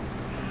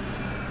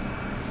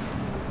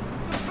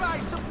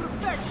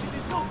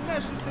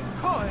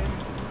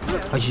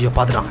 ஐயோ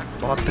பார்த்துட்டான்.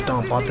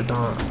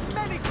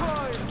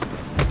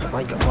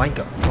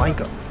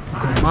 வாங்கிக்கோ.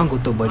 கும்மா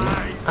குத்தோ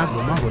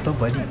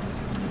பதி.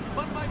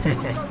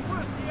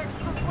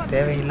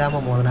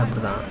 தேவையில்லாமல் மோதனா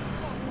அப்படி தான்.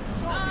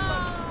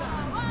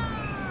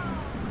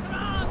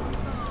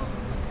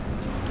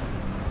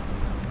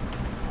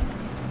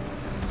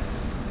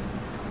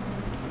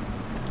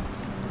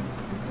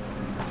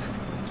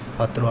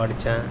 ₹10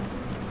 அடித்தேன்.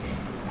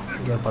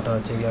 இங்கே ஒரு 10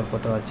 வச்சேன், இங்கே ஒரு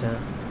 10 வச்சேன்.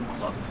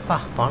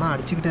 பணம்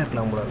அடிச்சுக்கிட்டே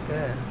இருக்கலாம் போல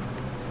இருக்கு.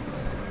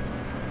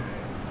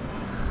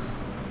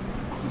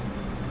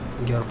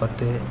 இங்கே ஒரு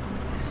 10,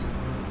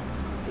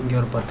 இங்கே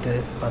ஒரு 10.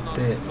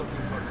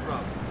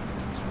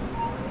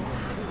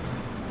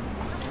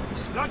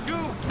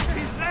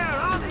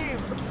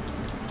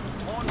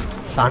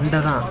 சண்டை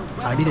தான்,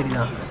 அடிதடி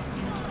தான்.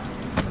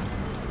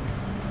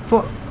 இப்போ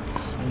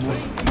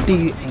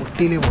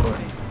முட்டிலே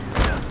போடுவேன்.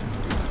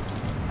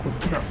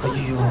 குத்துதான்.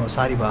 ஐயோ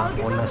சாரிப்பா,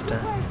 ஒன்று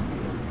வச்சிட்டேன்.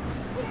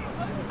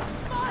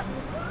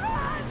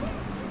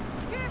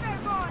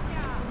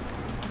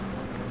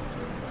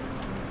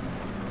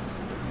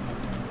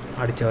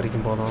 அடித்த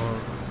வரைக்கும் போதும்.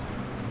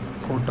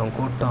 கூட்டம்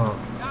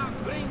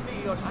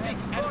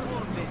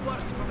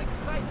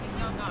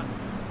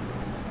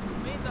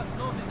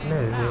என்ன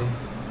இது?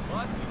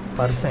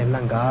 பர்சன்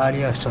எல்லாம்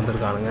காலியாக வச்சுட்டு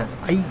வந்துருக்கானுங்க.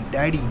 ஐ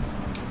டாடி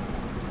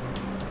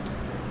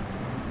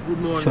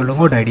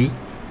சொல்லுங்க டாடி.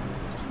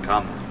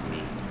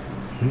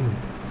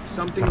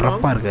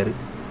 ரப்பா இருக்காரு.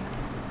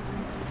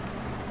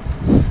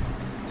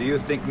 Do you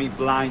think me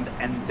blind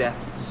and deaf,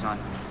 son?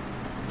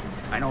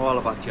 I know all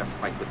about your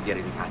fight with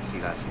Yeri Pazzi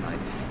last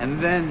night. And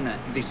then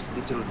this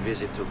little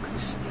visit to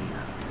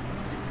Christina.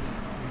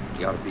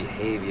 Your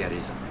behavior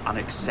is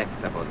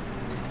unacceptable.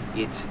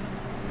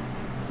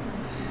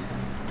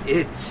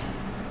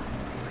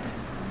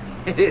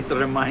 It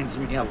reminds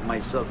me of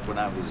myself when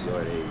I was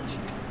your age.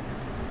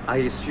 I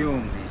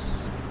assume these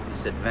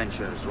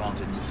adventures won't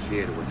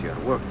interfere with your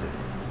work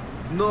today.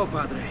 No,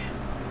 padre.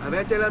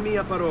 Avete la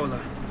mia parola.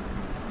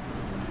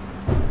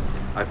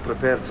 I've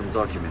prepared some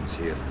documents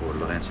here for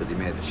Lorenzo di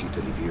Medici to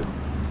leave you.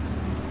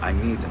 I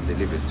need them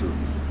delivered to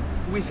you.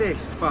 With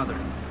haste, father.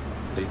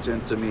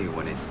 Return to me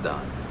when it's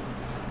done.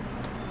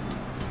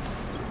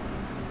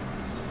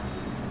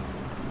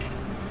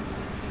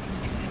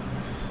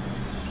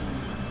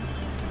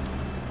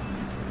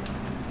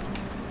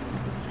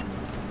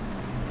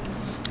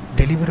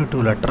 Delivery to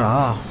லெட்டரா?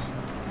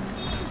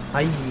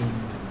 I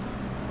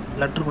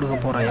letter கொடுக்க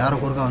போகிறேன்,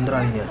 யாரும் குறுக்க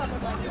வந்துடாதீங்க.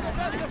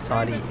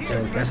 Sorry,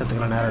 எனக்கு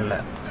பேசுறதுக்கெல்லாம் நேரம் இல்லை.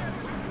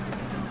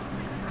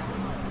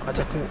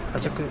 அச்சக்கு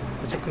அச்சக்கு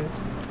அச்சக்கு.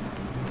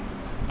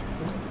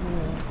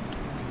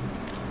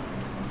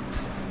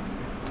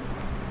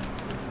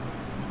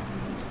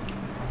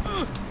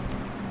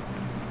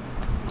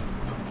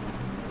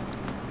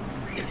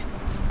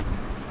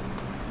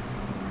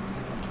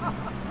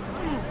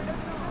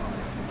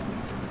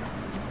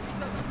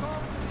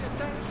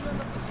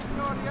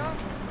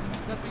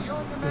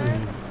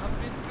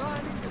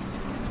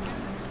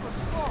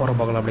 போகிற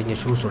பார்க்கலாம் அப்படிங்க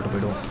ஷூ சொல்லிட்டு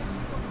போயிடுவோம்.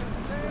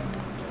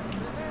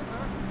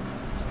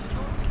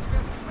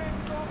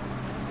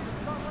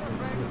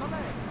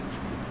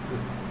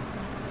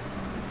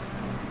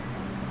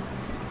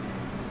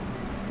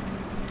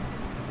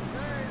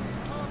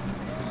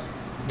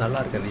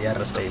 நல்லா இருக்குது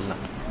ஏற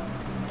ஸ்டைல்லாம்.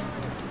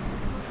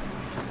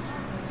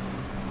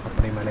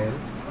 அப்படி மேலே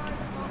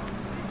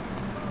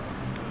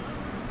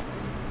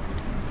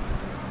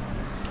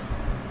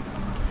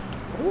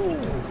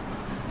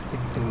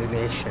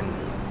சிக்னேஷன்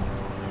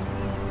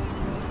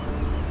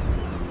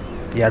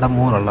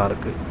இடமும் நல்லா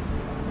இருக்கு.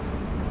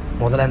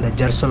 முதல்ல இந்த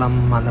ஜெருசலம்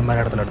அந்த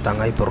மாதிரி இடத்துல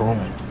எடுத்தாங்க, இப்போ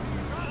ரோம்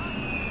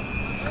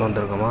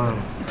வந்திருக்கோமா.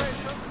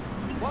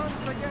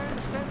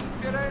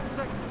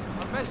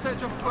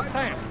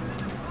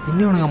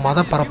 இன்னும் உனக்கு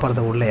மதம்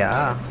பரப்புறது உள்ளையா?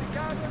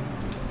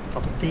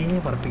 மதத்தையே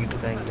பரப்பிக்கிட்டு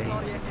இருக்காங்களே.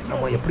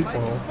 ஆமா, எப்படி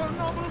போகணும்?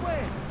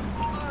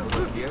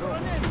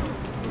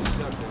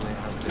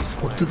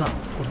 கொத்து தான்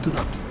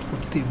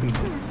கொத்து எப்படி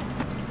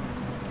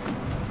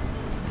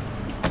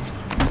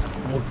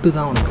முட்டு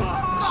தான் உனக்கு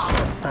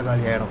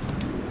காலி ஆயிடும்.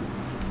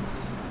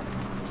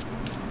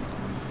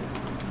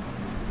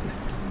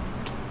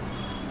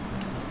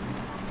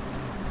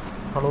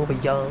 Hello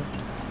Bhaiya.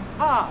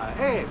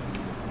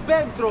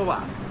 Ben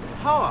trovato.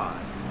 How are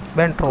you?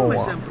 Ben trovato.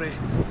 Come sempre.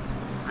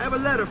 I have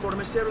a letter for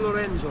Messer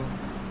Lorenzo.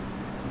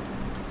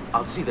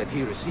 I'll see that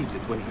he receives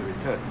it when he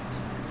returns.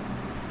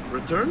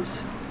 Returns?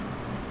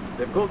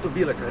 They've gone to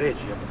Villa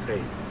Careggi, I'm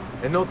afraid,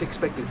 and not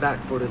expected back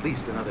for at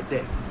least another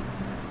day.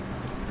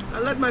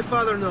 I'll let my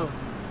father know.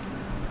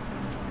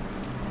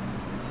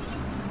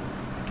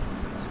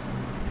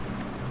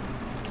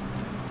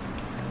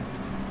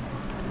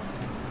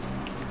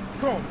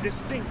 Come,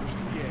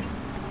 distinguished here.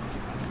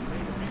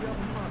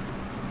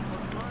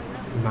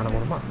 மேலே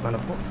போகணுமா? மேலே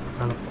போ.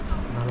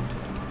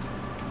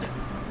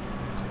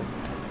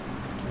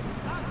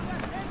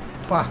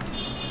 பா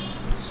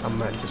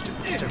செம்ம just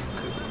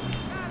செக்கு.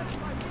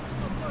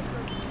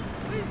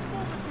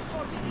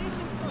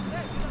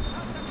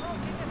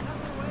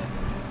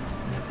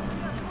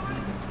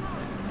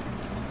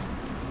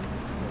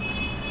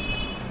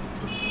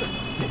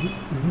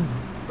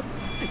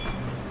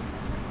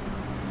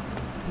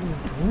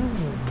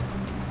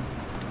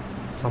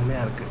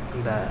 செம்மையாக இருக்குது.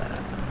 இந்த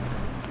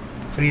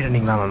free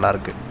ரன்னிங்லாம்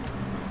நல்லாயிருக்கு.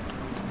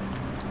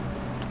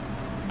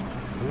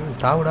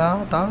 தாவுடா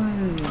தாவு.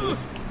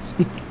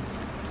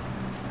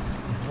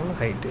 எவ்வளோ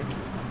height.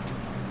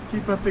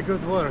 Keep up the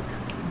good work.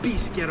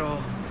 Bischero.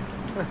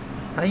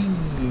 ஐ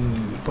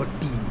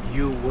பொட்டி.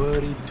 You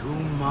worry too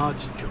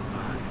much,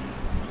 Giovanni.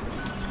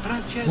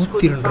 Francesco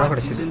 102 ரூபா is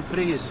கிடைச்சது. in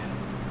prison.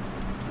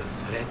 The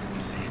threat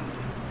is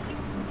ended.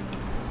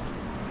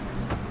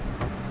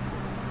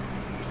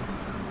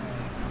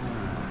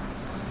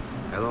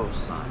 Hello,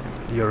 son.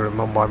 You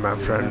remember my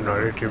friend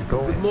narrative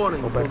too? Good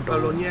morning, Roberto.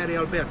 Compalloniere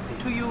Alberti.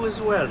 To you as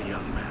well,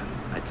 young man.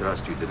 I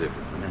trust you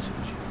delivered the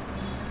message.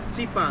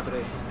 Si,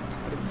 padre.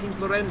 But it seems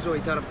Lorenzo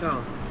is out of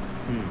town.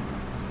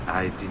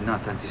 I did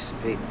not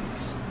anticipate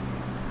this.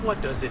 What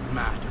does it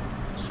matter?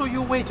 So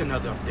you wait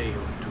another day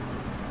or two.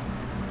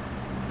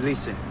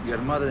 Listen,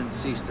 your mother and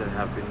sister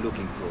have been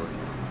looking for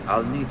you.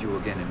 I'll need you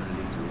again in a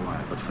little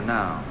while, but for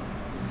now,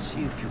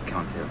 see if you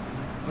can't help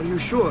me. Are you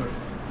sure?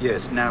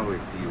 Yes, now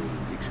if you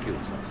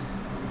excuse us.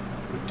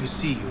 Good to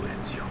see you,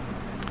 Ezio.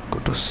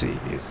 Good to see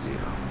you,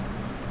 Ezio.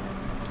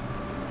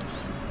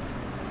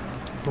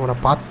 இவனை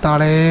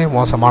பார்த்தாலே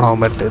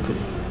மோசமானவன் மாதிரி தெரியுது.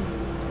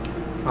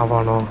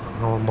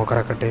 அவன்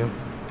முகரக்கட்டையும்.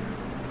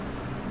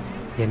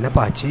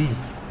 என்னப்பா ஆச்சு?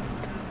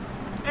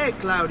 Hey,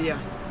 Claudia.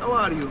 How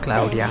are you?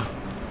 Claudia.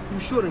 You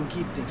shouldn't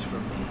keep things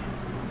from me.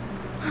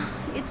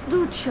 It's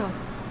Lucio.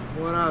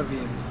 What of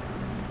him?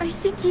 I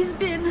think he's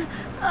been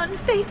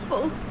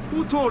unfaithful. Who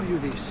told you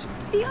this?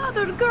 The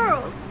other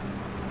girls.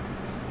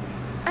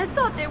 I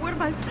thought they were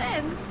my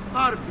friends.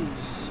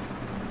 Harpies.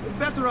 You're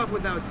better off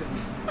without them.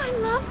 I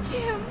loved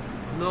him.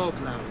 No,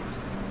 Claudia.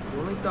 You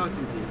only thought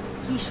you did.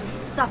 He should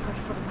suffer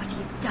for what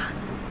he's done.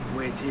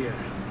 Wait here.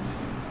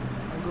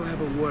 I'll go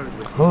have a word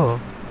with him. Oh.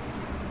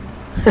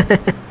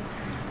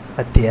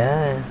 பத்தியா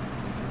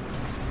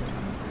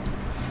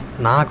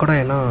நான் கூட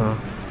இன்னும்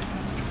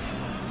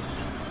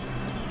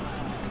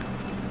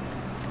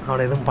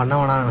அவனை எதுவும் பண்ண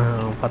வேணான்னு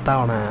பார்த்தா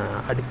அவனை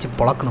அடித்து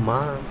பொழக்கணுமா?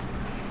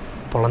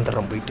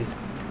 பொழந்துடுறேன் போயிட்டு.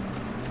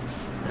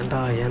 ஏண்டா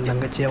என்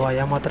தங்கச்சியவா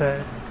ஏமாத்துற?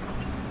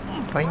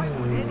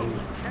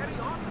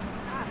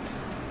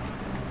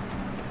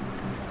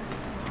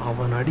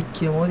 அவன்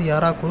அடிக்கும் போது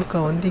யாரா குறுக்க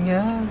வந்தீங்க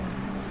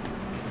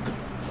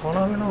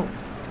கொலை வேணும்.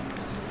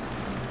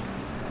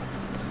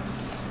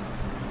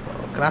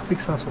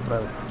 கிராஃபிக்ஸ் தான்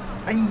சூப்பராக இருக்கு.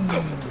 ஐ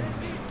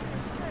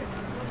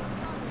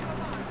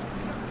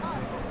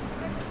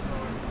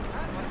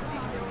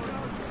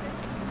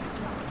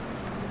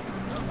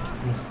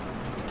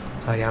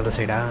சாரி, அந்த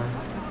சைடா?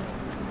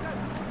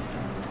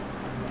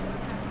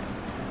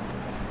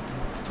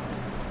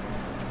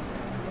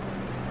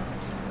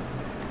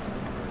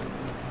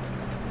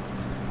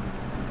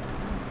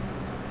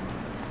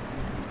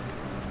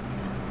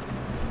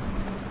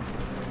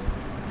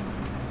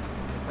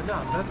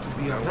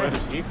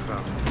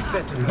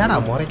 என்னடா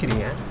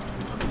முறைக்கிறீங்க?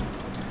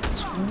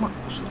 சும்மா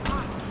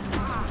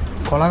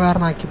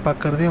கொலகாரனாக்கி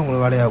பார்க்கறதே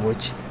உங்களுக்கு வேலையாக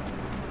போச்சு.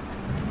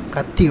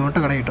 கத்தி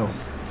மட்டும் கிடைக்கட்டும்.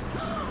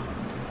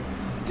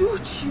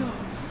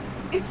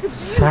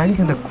 சரி,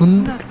 அந்த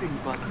குந்து.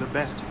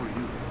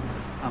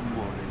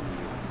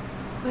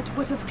 But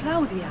what of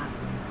Claudia?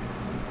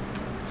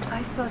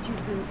 I thought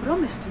you'd been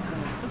promised to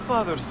her. The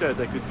father said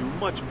I could do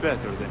much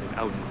better than in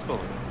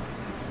Auditore.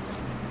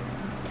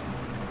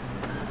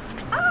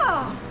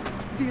 Ah!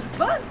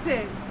 Birbante!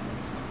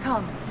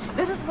 Come,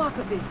 let us walk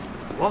a bit.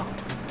 What?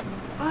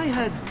 I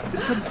had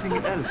something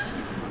else.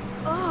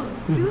 Oh,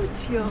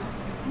 Duccio.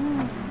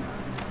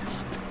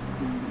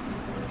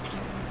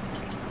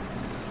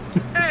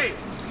 Hey,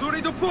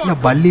 Lurido Porco!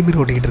 நான் பல்லி மீறி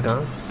ஓட்டிக்கிட்டு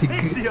இருக்கான்.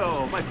 திக்கு. Ezio,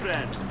 my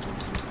friend.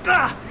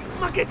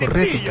 Ma che ti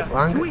ஒரே piglia? குத்து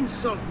வாங்க. You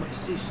insult my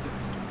sister.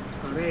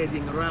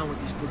 Parading around with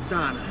this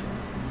putana.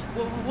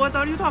 What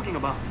are you talking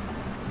about?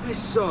 I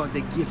saw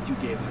the gift you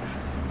gave her.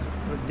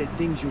 Or the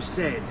things you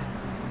said.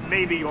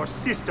 Maybe your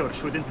sister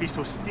shouldn't be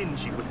so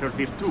stingy with her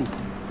virtù.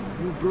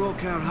 You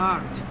broke her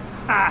heart.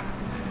 Ha!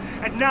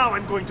 And now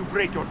I'm going to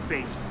break your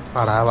face.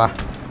 வாடா வா.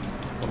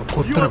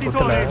 குத்துற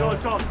குத்துல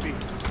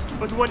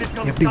But when it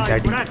comes எப்படி time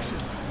ஜடி? for action,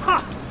 ha!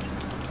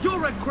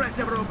 You'll regret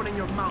ever opening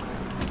your mouth.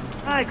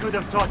 I could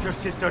have taught your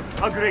sister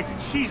a great.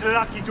 She's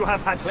lucky to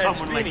have had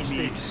someone like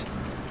me.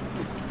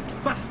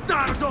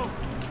 Bastardo!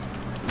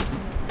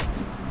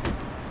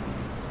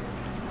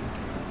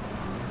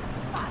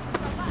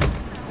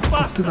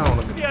 குத்துதான்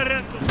உனக்கு.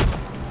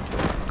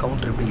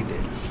 Counter எப்படி இது?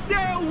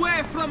 Stay away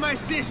from my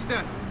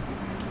sister.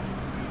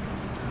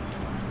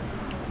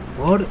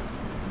 ஓடு.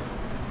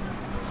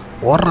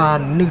 ஓடுறா,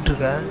 நின்றுக்கிட்டு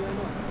இருக்க.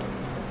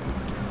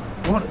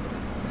 ஓடு.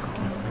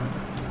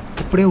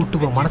 இப்படியே விட்டு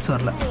போ, மனசு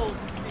வரல.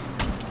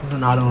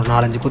 இன்னும் ஒரு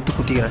 4-5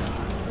 குத்திக்கிறேன்.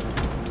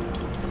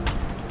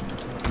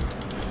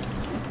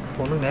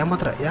 பொண்ணு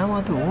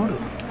ஏமாத்து ஓடு.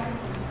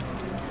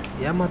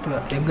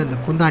 ஏமாத்துவ. எங்கே இந்த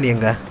குந்தாணி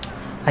எங்க?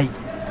 ஐ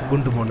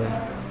குண்டு பொண்ணு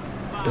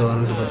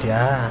வருது பார்த்தியா?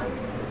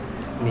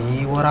 நீ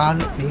ஒரு ஆள்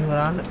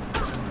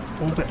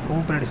உன்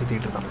பின்னாடி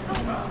சுற்றிக்கிட்டு இருக்கான்.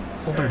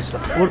 உன் பின்னாடி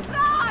சுற்ற. ஓடு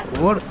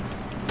ஓடு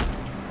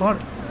ஓடு.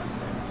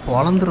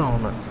 பொழந்துடும்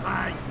அவனை.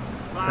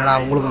 என்னடா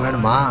உங்களுக்கு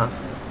வேணுமா?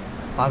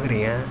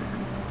 பார்க்குறீங்க?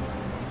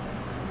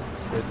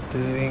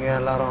 செத்துவீங்க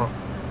எல்லாரும்.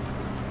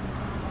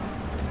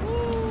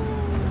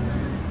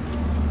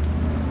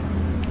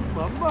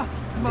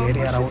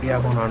 ஏரியா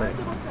ரவுடியாகும் நான்.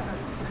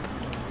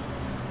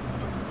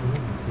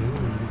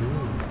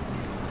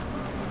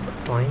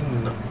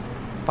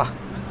 பா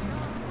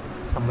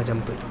செம்ம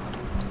ஜம்பு.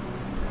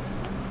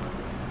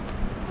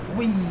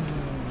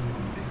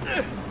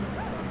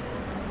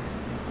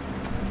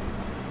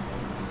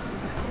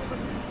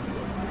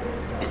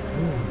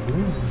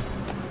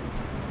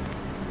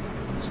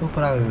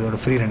 சூப்பராக இருக்குது இதோட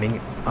ஃப்ரீ ரன்னிங்.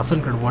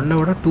 அசன் கிரேட் 1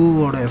 விட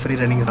 2 ஃப்ரீ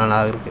ரன்னிங் நல்லா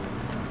இருக்குது.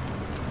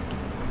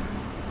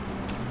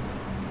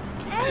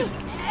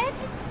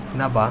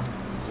 என்னப்பா?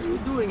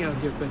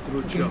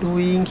 What are you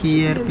doing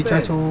here,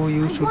 Pichacho?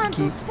 You should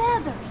keep.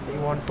 I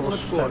want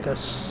those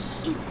feathers.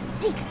 It's a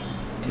secret.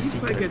 It's a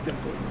secret. Get them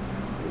for you.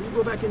 Will you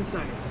go back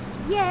inside?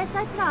 Yes,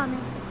 I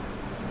promise.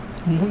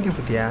 மூங்க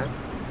பத்தியா?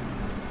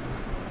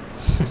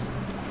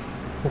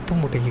 உப்பு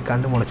முட்டைக்கு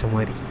கண்டு முளைச்ச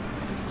மாதிரி.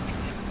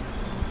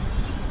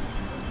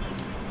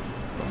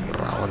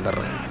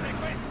 வந்துடுறேன்.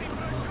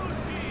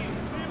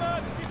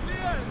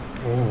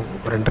 ஓ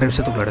 2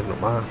 நிமிஷத்துக்குள்ள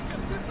எடுக்கணுமா?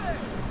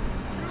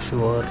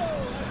 Sure.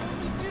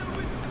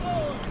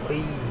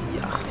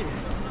 ஐயா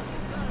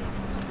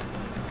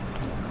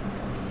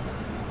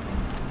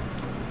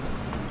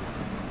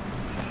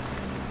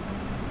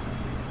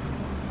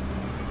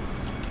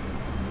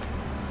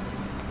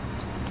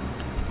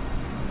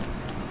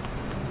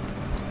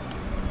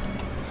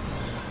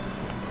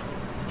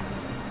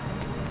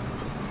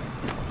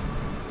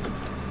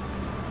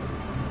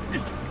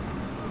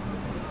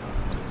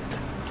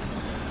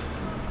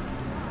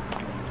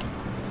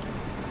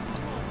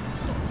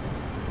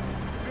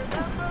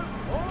Remember,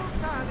 all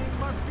planning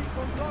must be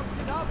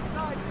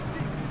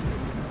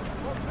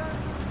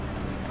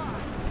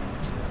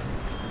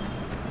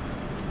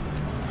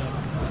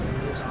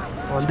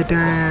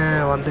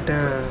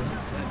வந்துட்டேன்.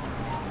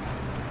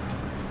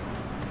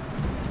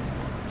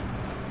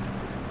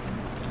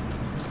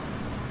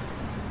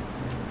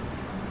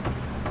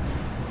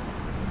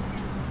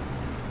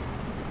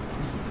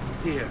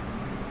 Here,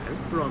 as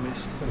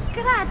promised.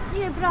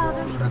 Grazie,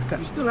 brother.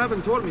 You still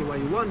haven't told me why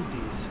you want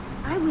these.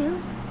 I will.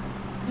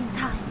 In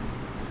time.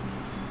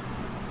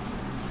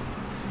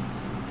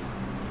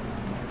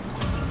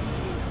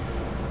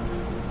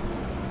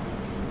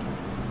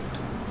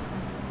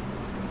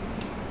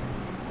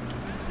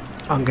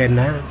 அங்க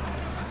என்ன?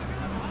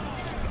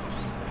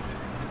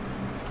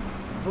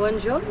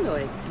 Buongiorno,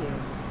 Ezio.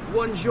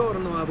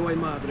 Buongiorno a voi,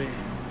 madre.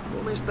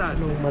 Come state?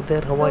 Hello,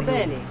 mother. How are you?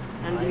 Bene.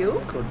 And you?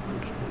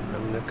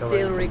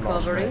 Still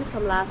recovering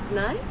from last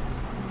night?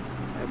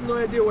 I have no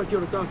idea what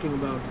you're talking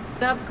about.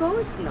 Of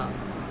course not.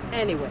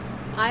 Anyway,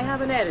 I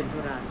have an errand to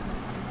run.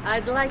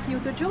 I'd like you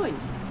to join.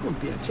 Con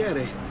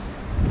piacere.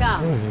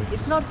 Come,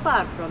 it's not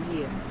far from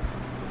here.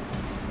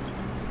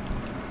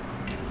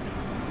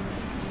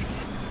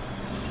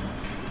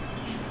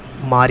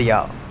 மாரியா.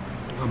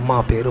 அம்மா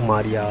பேரு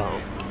மாரியா.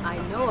 I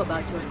know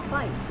about your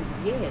fight with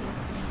Vieri.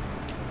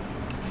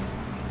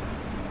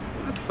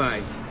 What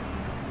fight?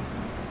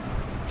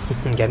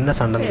 என்ன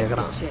சண்டைன்னு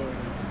கேக்குறான்.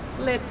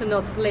 Let's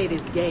not play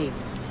this game.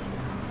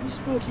 He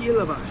spoke ill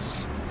of us.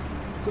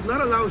 Could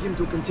not allow him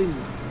to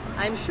continue.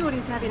 I'm sure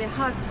he's having a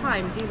hard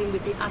time dealing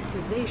with the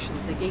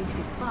accusations against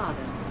his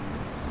father.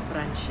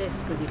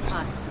 Francesco Di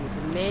Pazzi is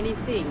many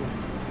things,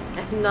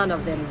 and none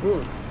of them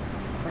good.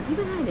 But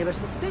even I never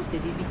suspected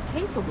he'd be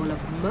capable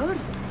of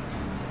murder.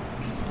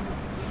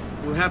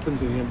 What happened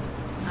to him?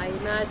 I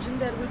imagine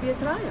there will be a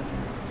trial.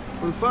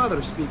 Will father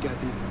speak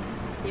at it?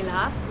 He'll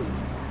have to.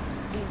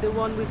 He's the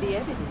one with the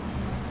evidence.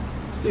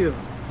 Still,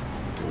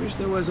 I wish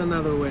there was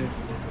another way.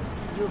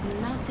 You've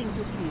nothing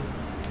to fear.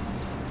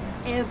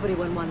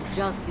 Everyone wants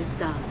justice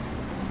done.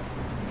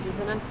 It is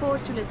an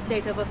unfortunate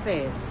state of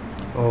affairs.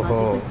 But it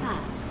will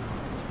pass.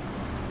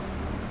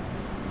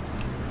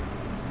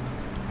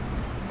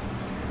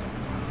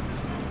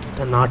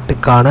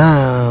 நாட்டுக்கான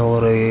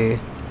ஒரு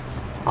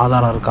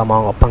ஆதாரம் இருக்காமா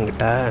அவங்க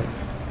அப்பங்கிட்ட.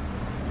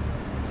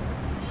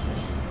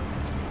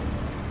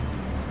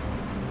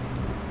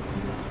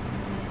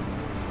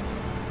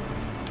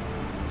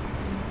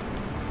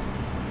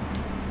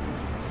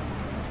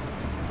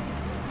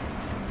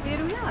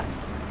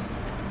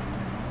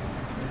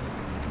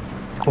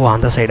 ஓ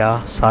அந்த சைடா?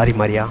 Sorry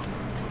மாரியா.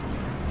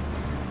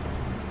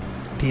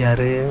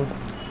 யாரு?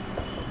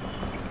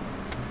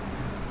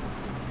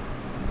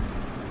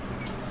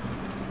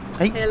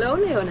 Hello,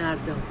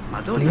 Leonardo.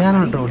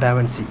 Leonardo da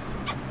Vinci.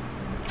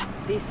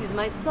 This is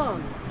my son,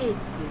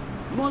 Ezio.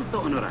 Molto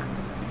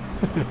onorato.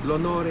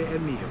 L'onore è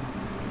mio.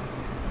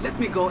 Let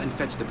me go and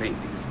fetch the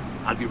paintings.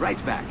 I'll be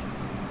right back.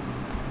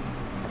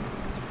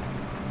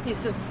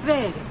 He's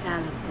very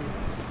talented.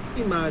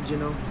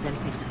 Immagino.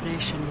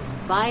 Self-expression is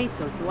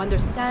vital to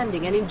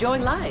understanding and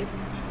enjoying life.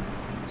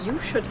 You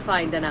should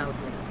find an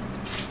outlet.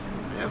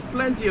 I have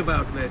plenty of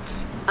outlets.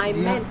 I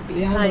meant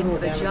besides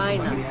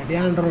vaginas.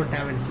 Leonardo da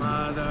Vinci.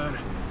 Mother.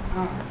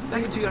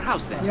 Back to your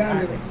house then.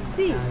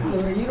 Sì, sì.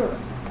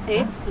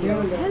 Ezio,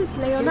 help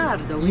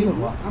Leonardo.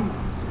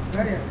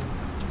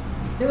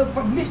 ஏதோ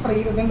English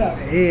படிக்கிறதுண்டா.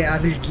 ஏய்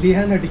அது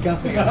லியானோ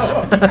DiCaprio.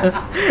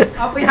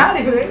 அப்ப யார்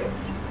இவரு?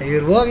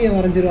 இவர் ஓவியம்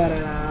வரைஞ்சிருவாரா?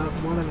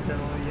 Mona Lisa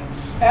ஓவியம்.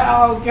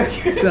 Okay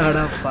okay.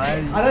 அட பாய்.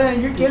 அத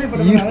நீங்க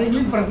கேள்விப்பட்டீங்க. அத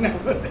இங்கிலீஷ் பண்றேன்.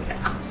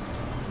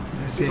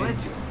 சரி.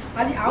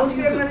 அது அவங்க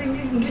பேர் என்ன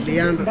இங்கிலீஷ்?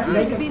 லியானோ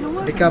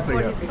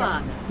டிகாப்ரியோ.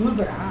 இவர்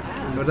பேரா?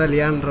 இவர்தான்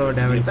லியானோ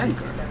டா வின்சி.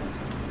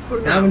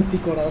 டா வின்சி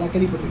கோட அதெல்லாம்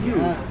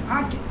கேள்விப்பட்டிருக்கீங்களா?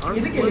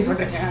 இது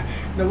கேள்விப்பட்டிருக்கேன்.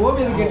 இந்த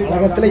ஓவியம் கேட்டு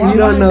உலகத்துல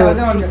ஹீரோன்னு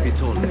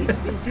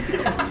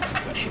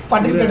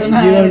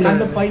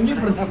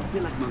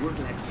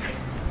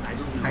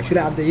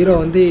ஆக்சுவலி அந்த ஹீரோ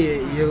வந்து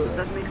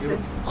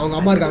அவங்க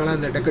அம்மா இருக்காங்களா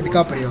இந்த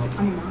டிகாப்ரியோ,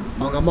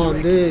 அவங்க அம்மா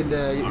வந்து இந்த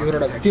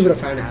இவரோட தீவிர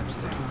ஃபேனு,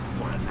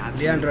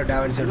 லியானோ டா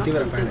வின்சியோட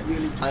தீவிர ஃபேனு.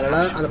 அதனால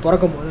அந்த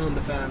பிறக்கும் போது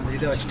அந்த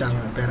இதை வச்சுட்டாங்க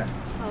அந்த பேரை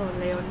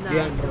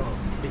லியானோ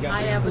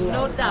டிகாப்ரியோ.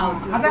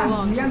 அதான்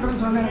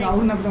லியானோன்னு சொன்னாங்க.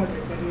 அவரு நம்பி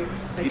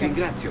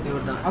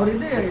இவர் தான்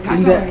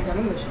இந்த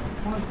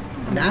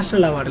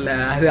நேஷ்னல் அவார்டில்,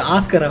 அது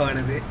ஆஸ்கர்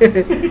அவார்டு, அது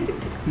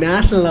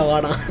நேஷ்னல்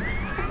அவார்டா.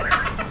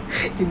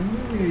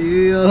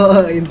 ஐயோ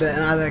இந்த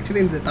அது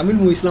ஆக்சுவலி இந்த தமிழ்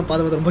மூவிஸ்லாம்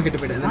பார்த்து ரொம்ப கெட்டு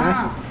போயிட்டேன். இந்த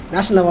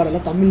நேஷ்னல்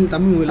அவார்டெல்லாம்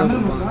தமிழ் மூவிலாம்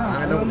கொடுப்பாங்க.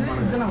 அதெல்லாம்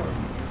கொடுப்பாங்க.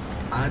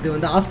 அது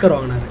வந்து ஆஸ்கர்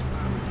வாங்கினார்.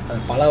 அது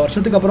பல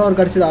வருஷத்துக்கு அப்புறம் அவர்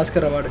கிடச்சது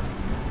ஆஸ்கர் அவார்டு.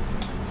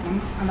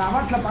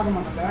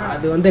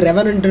 அது வந்து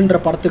ரெவனன்ட்ன்ற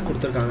படத்துக்கு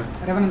கொடுத்துருக்காங்க.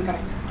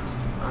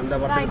 அந்த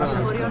படத்துக்கு தான்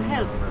ஆஸ்கர்.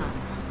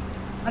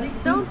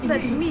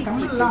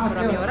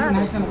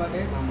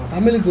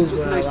 தமிழுக்கு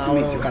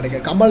அவ்வளோ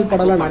கிடைக்கும். கமல்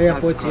படம்லாம் நிறையா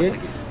போச்சு,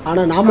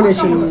 ஆனால்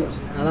நாமினேஷன்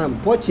அதான்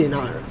போச்சு.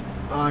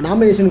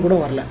 நாமினேஷன் கூட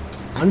வரல,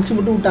 அனுப்பிச்சு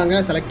மட்டும் விட்டாங்க,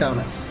 செலக்ட்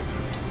ஆகலை.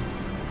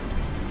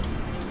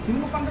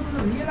 இவங்க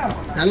பண்றது ரியலா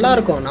இருக்கும். நல்லா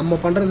இருக்கும். நம்ம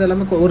பண்றது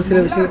எல்லாமே ஒரு சில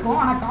விஷயம் இருக்கும்.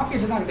 ஆனா காப்பி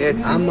அடிச்சு தான்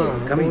இருக்கு. ஆமா,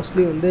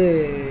 மோஸ்ட்லி வந்து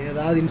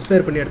ஏதாவது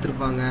இன்ஸ்பயர் பண்ணி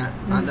எடுத்திருப்பாங்க.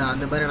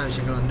 அந்த மாதிரியான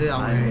விஷயங்கள் வந்து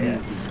அவங்க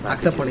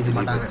அக்செப்ட் பண்ணிக்க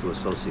மாட்டாங்க.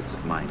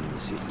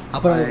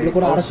 அப்புறம் அதுக்குள்ள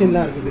கூட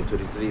அரசியல்லாம் இருக்குது.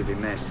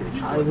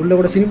 அது உள்ள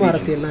கூட சினிமா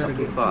அரசியல்லாம்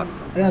இருக்கு.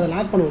 அதை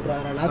லாக் பண்ணி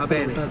விட்றாரு. லாக்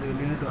பண்ணி விட்டா அது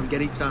நின்னுட்டு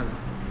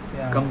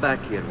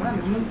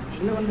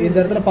இந்த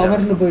இடத்துல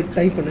பவர்னு போய்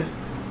டைப் பண்ணு.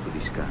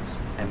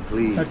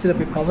 சர்ச்சில்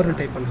போய் பவர்னு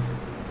டைப் பண்ணு.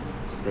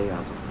 Stay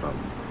out of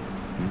trouble.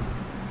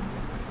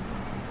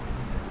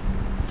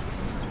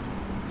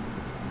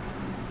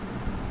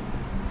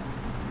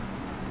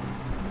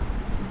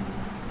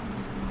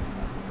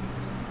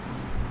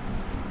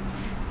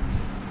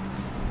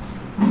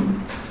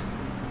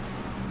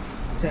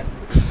 சரி,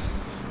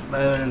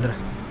 பயவேந்திர.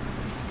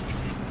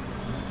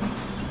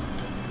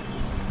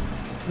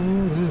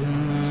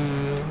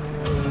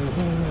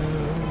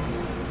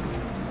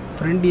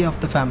 Friendly of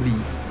the family.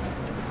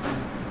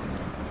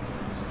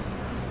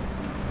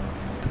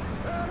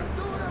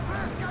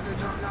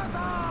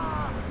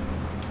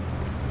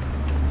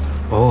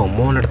 ஓ,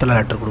 3 இடத்துல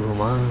லெட்டர்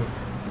கொடுக்கணுமா?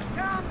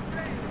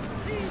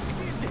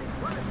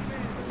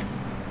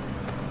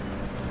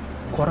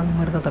 குரங்கு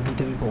மாதிரி தான் தப்பி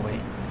தப்பி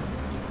போவேன்.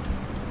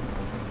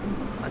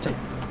 ஆச்சா,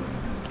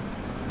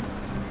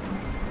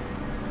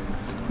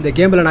 இந்த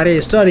கேமில் நிறைய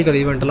ஹிஸ்டாரிக்கல்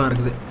ஈவெண்ட்லாம்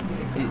இருக்குது.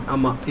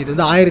 ஆமாம், இது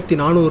வந்து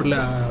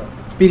 1400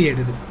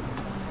 பீரியட் இது.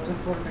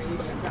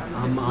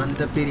 ஆமாம்,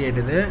 அந்த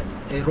பீரியட் இது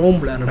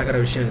ரோமில் நடக்கிற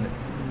விஷயம் இது.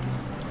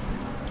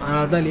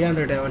 அதனால தான்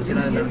லியாண்டோ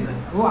டேவன்சிலாம் அதில்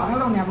இருந்தேன்.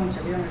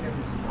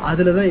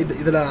 அதில் தான்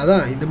இதில்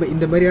அதான்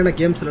இந்த மாதிரியான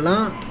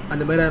கேம்ஸ்லலாம்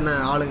அந்த மாதிரியான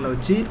ஆளுங்களை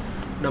வச்சு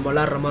நம்ம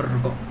விளாட்ற மாதிரி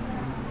இருக்கும்.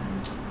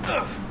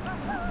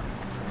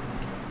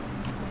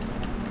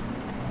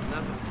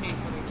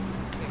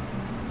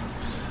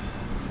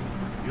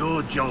 You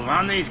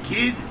Giovanni's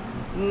kid?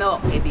 No,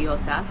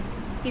 idiota.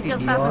 He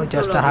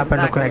just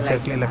happened to look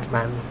exactly like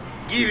man.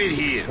 Give it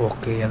here.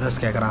 Okay,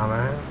 எதஸ் கேட்குறான்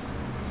அவன்.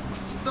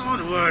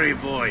 Don't worry,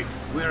 boy.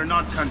 We're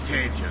not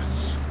contagious.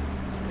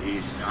 At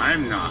least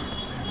I'm not.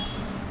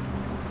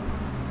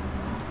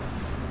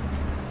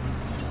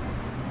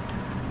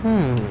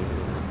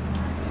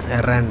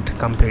 Errand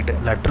complete.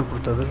 Letter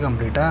கொடுத்தது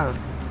கம்ப்ளீட்டா?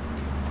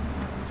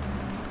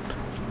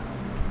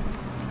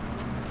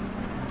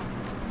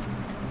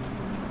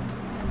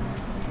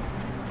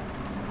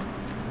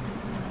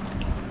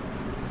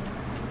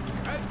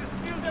 I've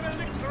distilled an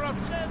elixir of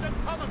lead and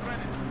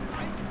pomegranate.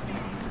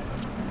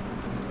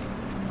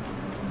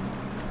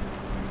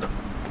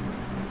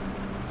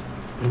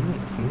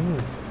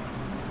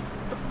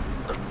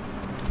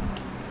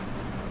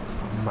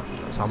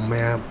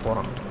 செம்மையாக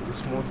போகிறான்.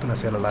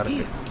 Smoothness எல்லாம்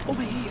இருக்கு.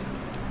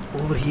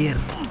 Over here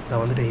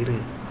தான் வந்துட்டு இரு.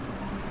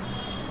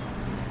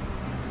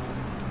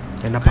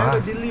 என்னப்பா?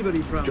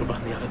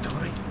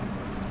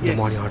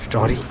 Giovanni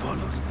Auditory.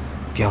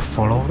 We are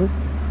followed.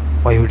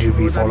 Why would you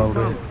be followed?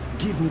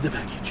 Give me the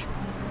package.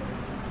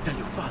 Tell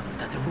your father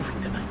that they're moving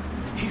tonight.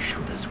 He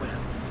should as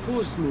well.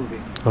 Who's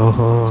moving?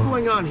 What's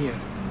going on here?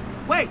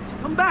 Wait,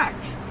 come back.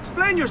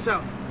 Explain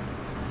yourself.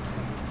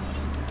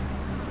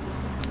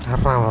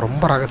 அவன்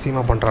ரொம்ப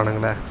ரகசியமாக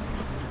பண்ணுறானுங்களே.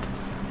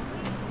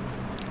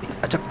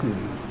 அச்சக்கு.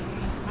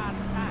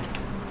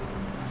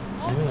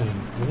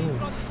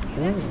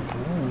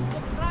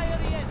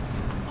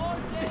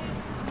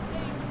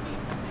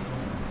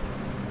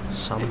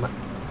 செம்ம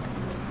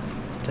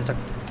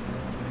சச்சக்.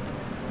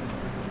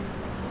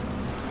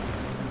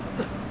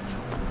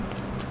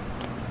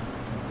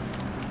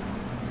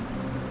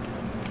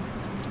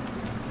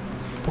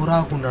 புறா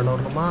குண்டான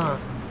வரணுமா?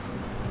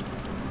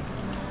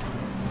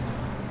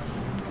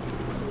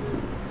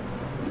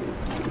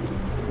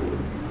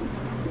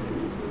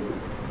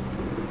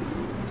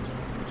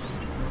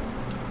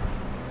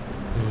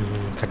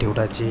 கட்டி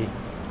விட்டாச்சு.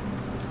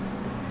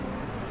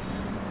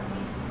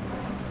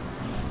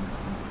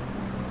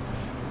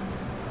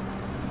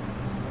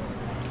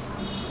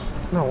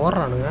 நான்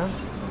ஓடுறானுங்க.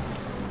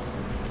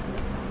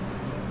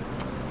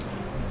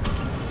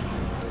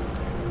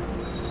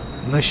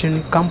 Mission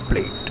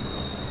complete.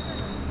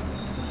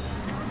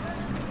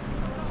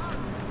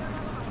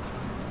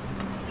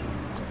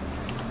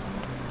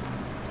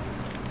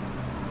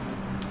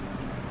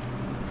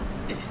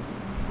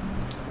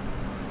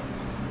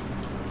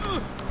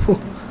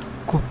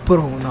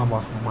 குப்புறம் தாமா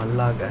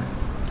மல்லாக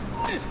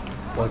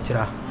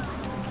போச்சுரா.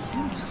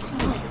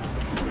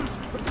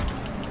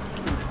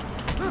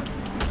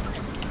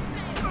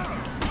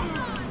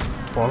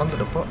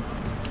 பொழந்துட்டப்போ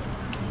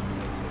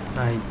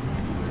நாய்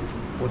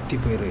ஒத்தி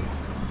போயிரு.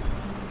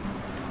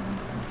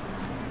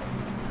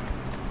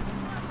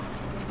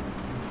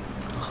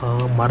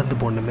 மருந்து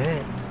போடணுமே.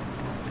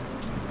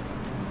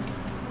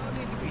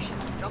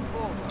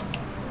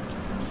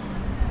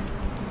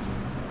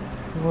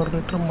 ஒரு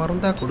லிட்டர்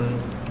மருந்தா கொடு.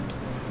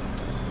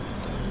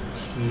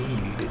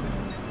 Healed.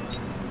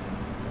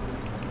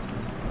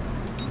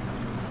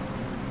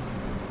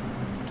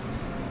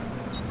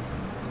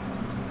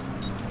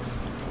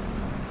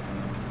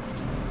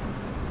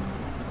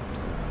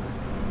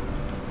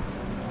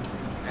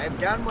 I've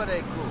done what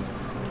I could.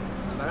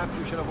 Perhaps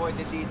you should avoid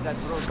the deeds that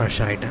brought fresh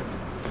ஆகிட்டேன்.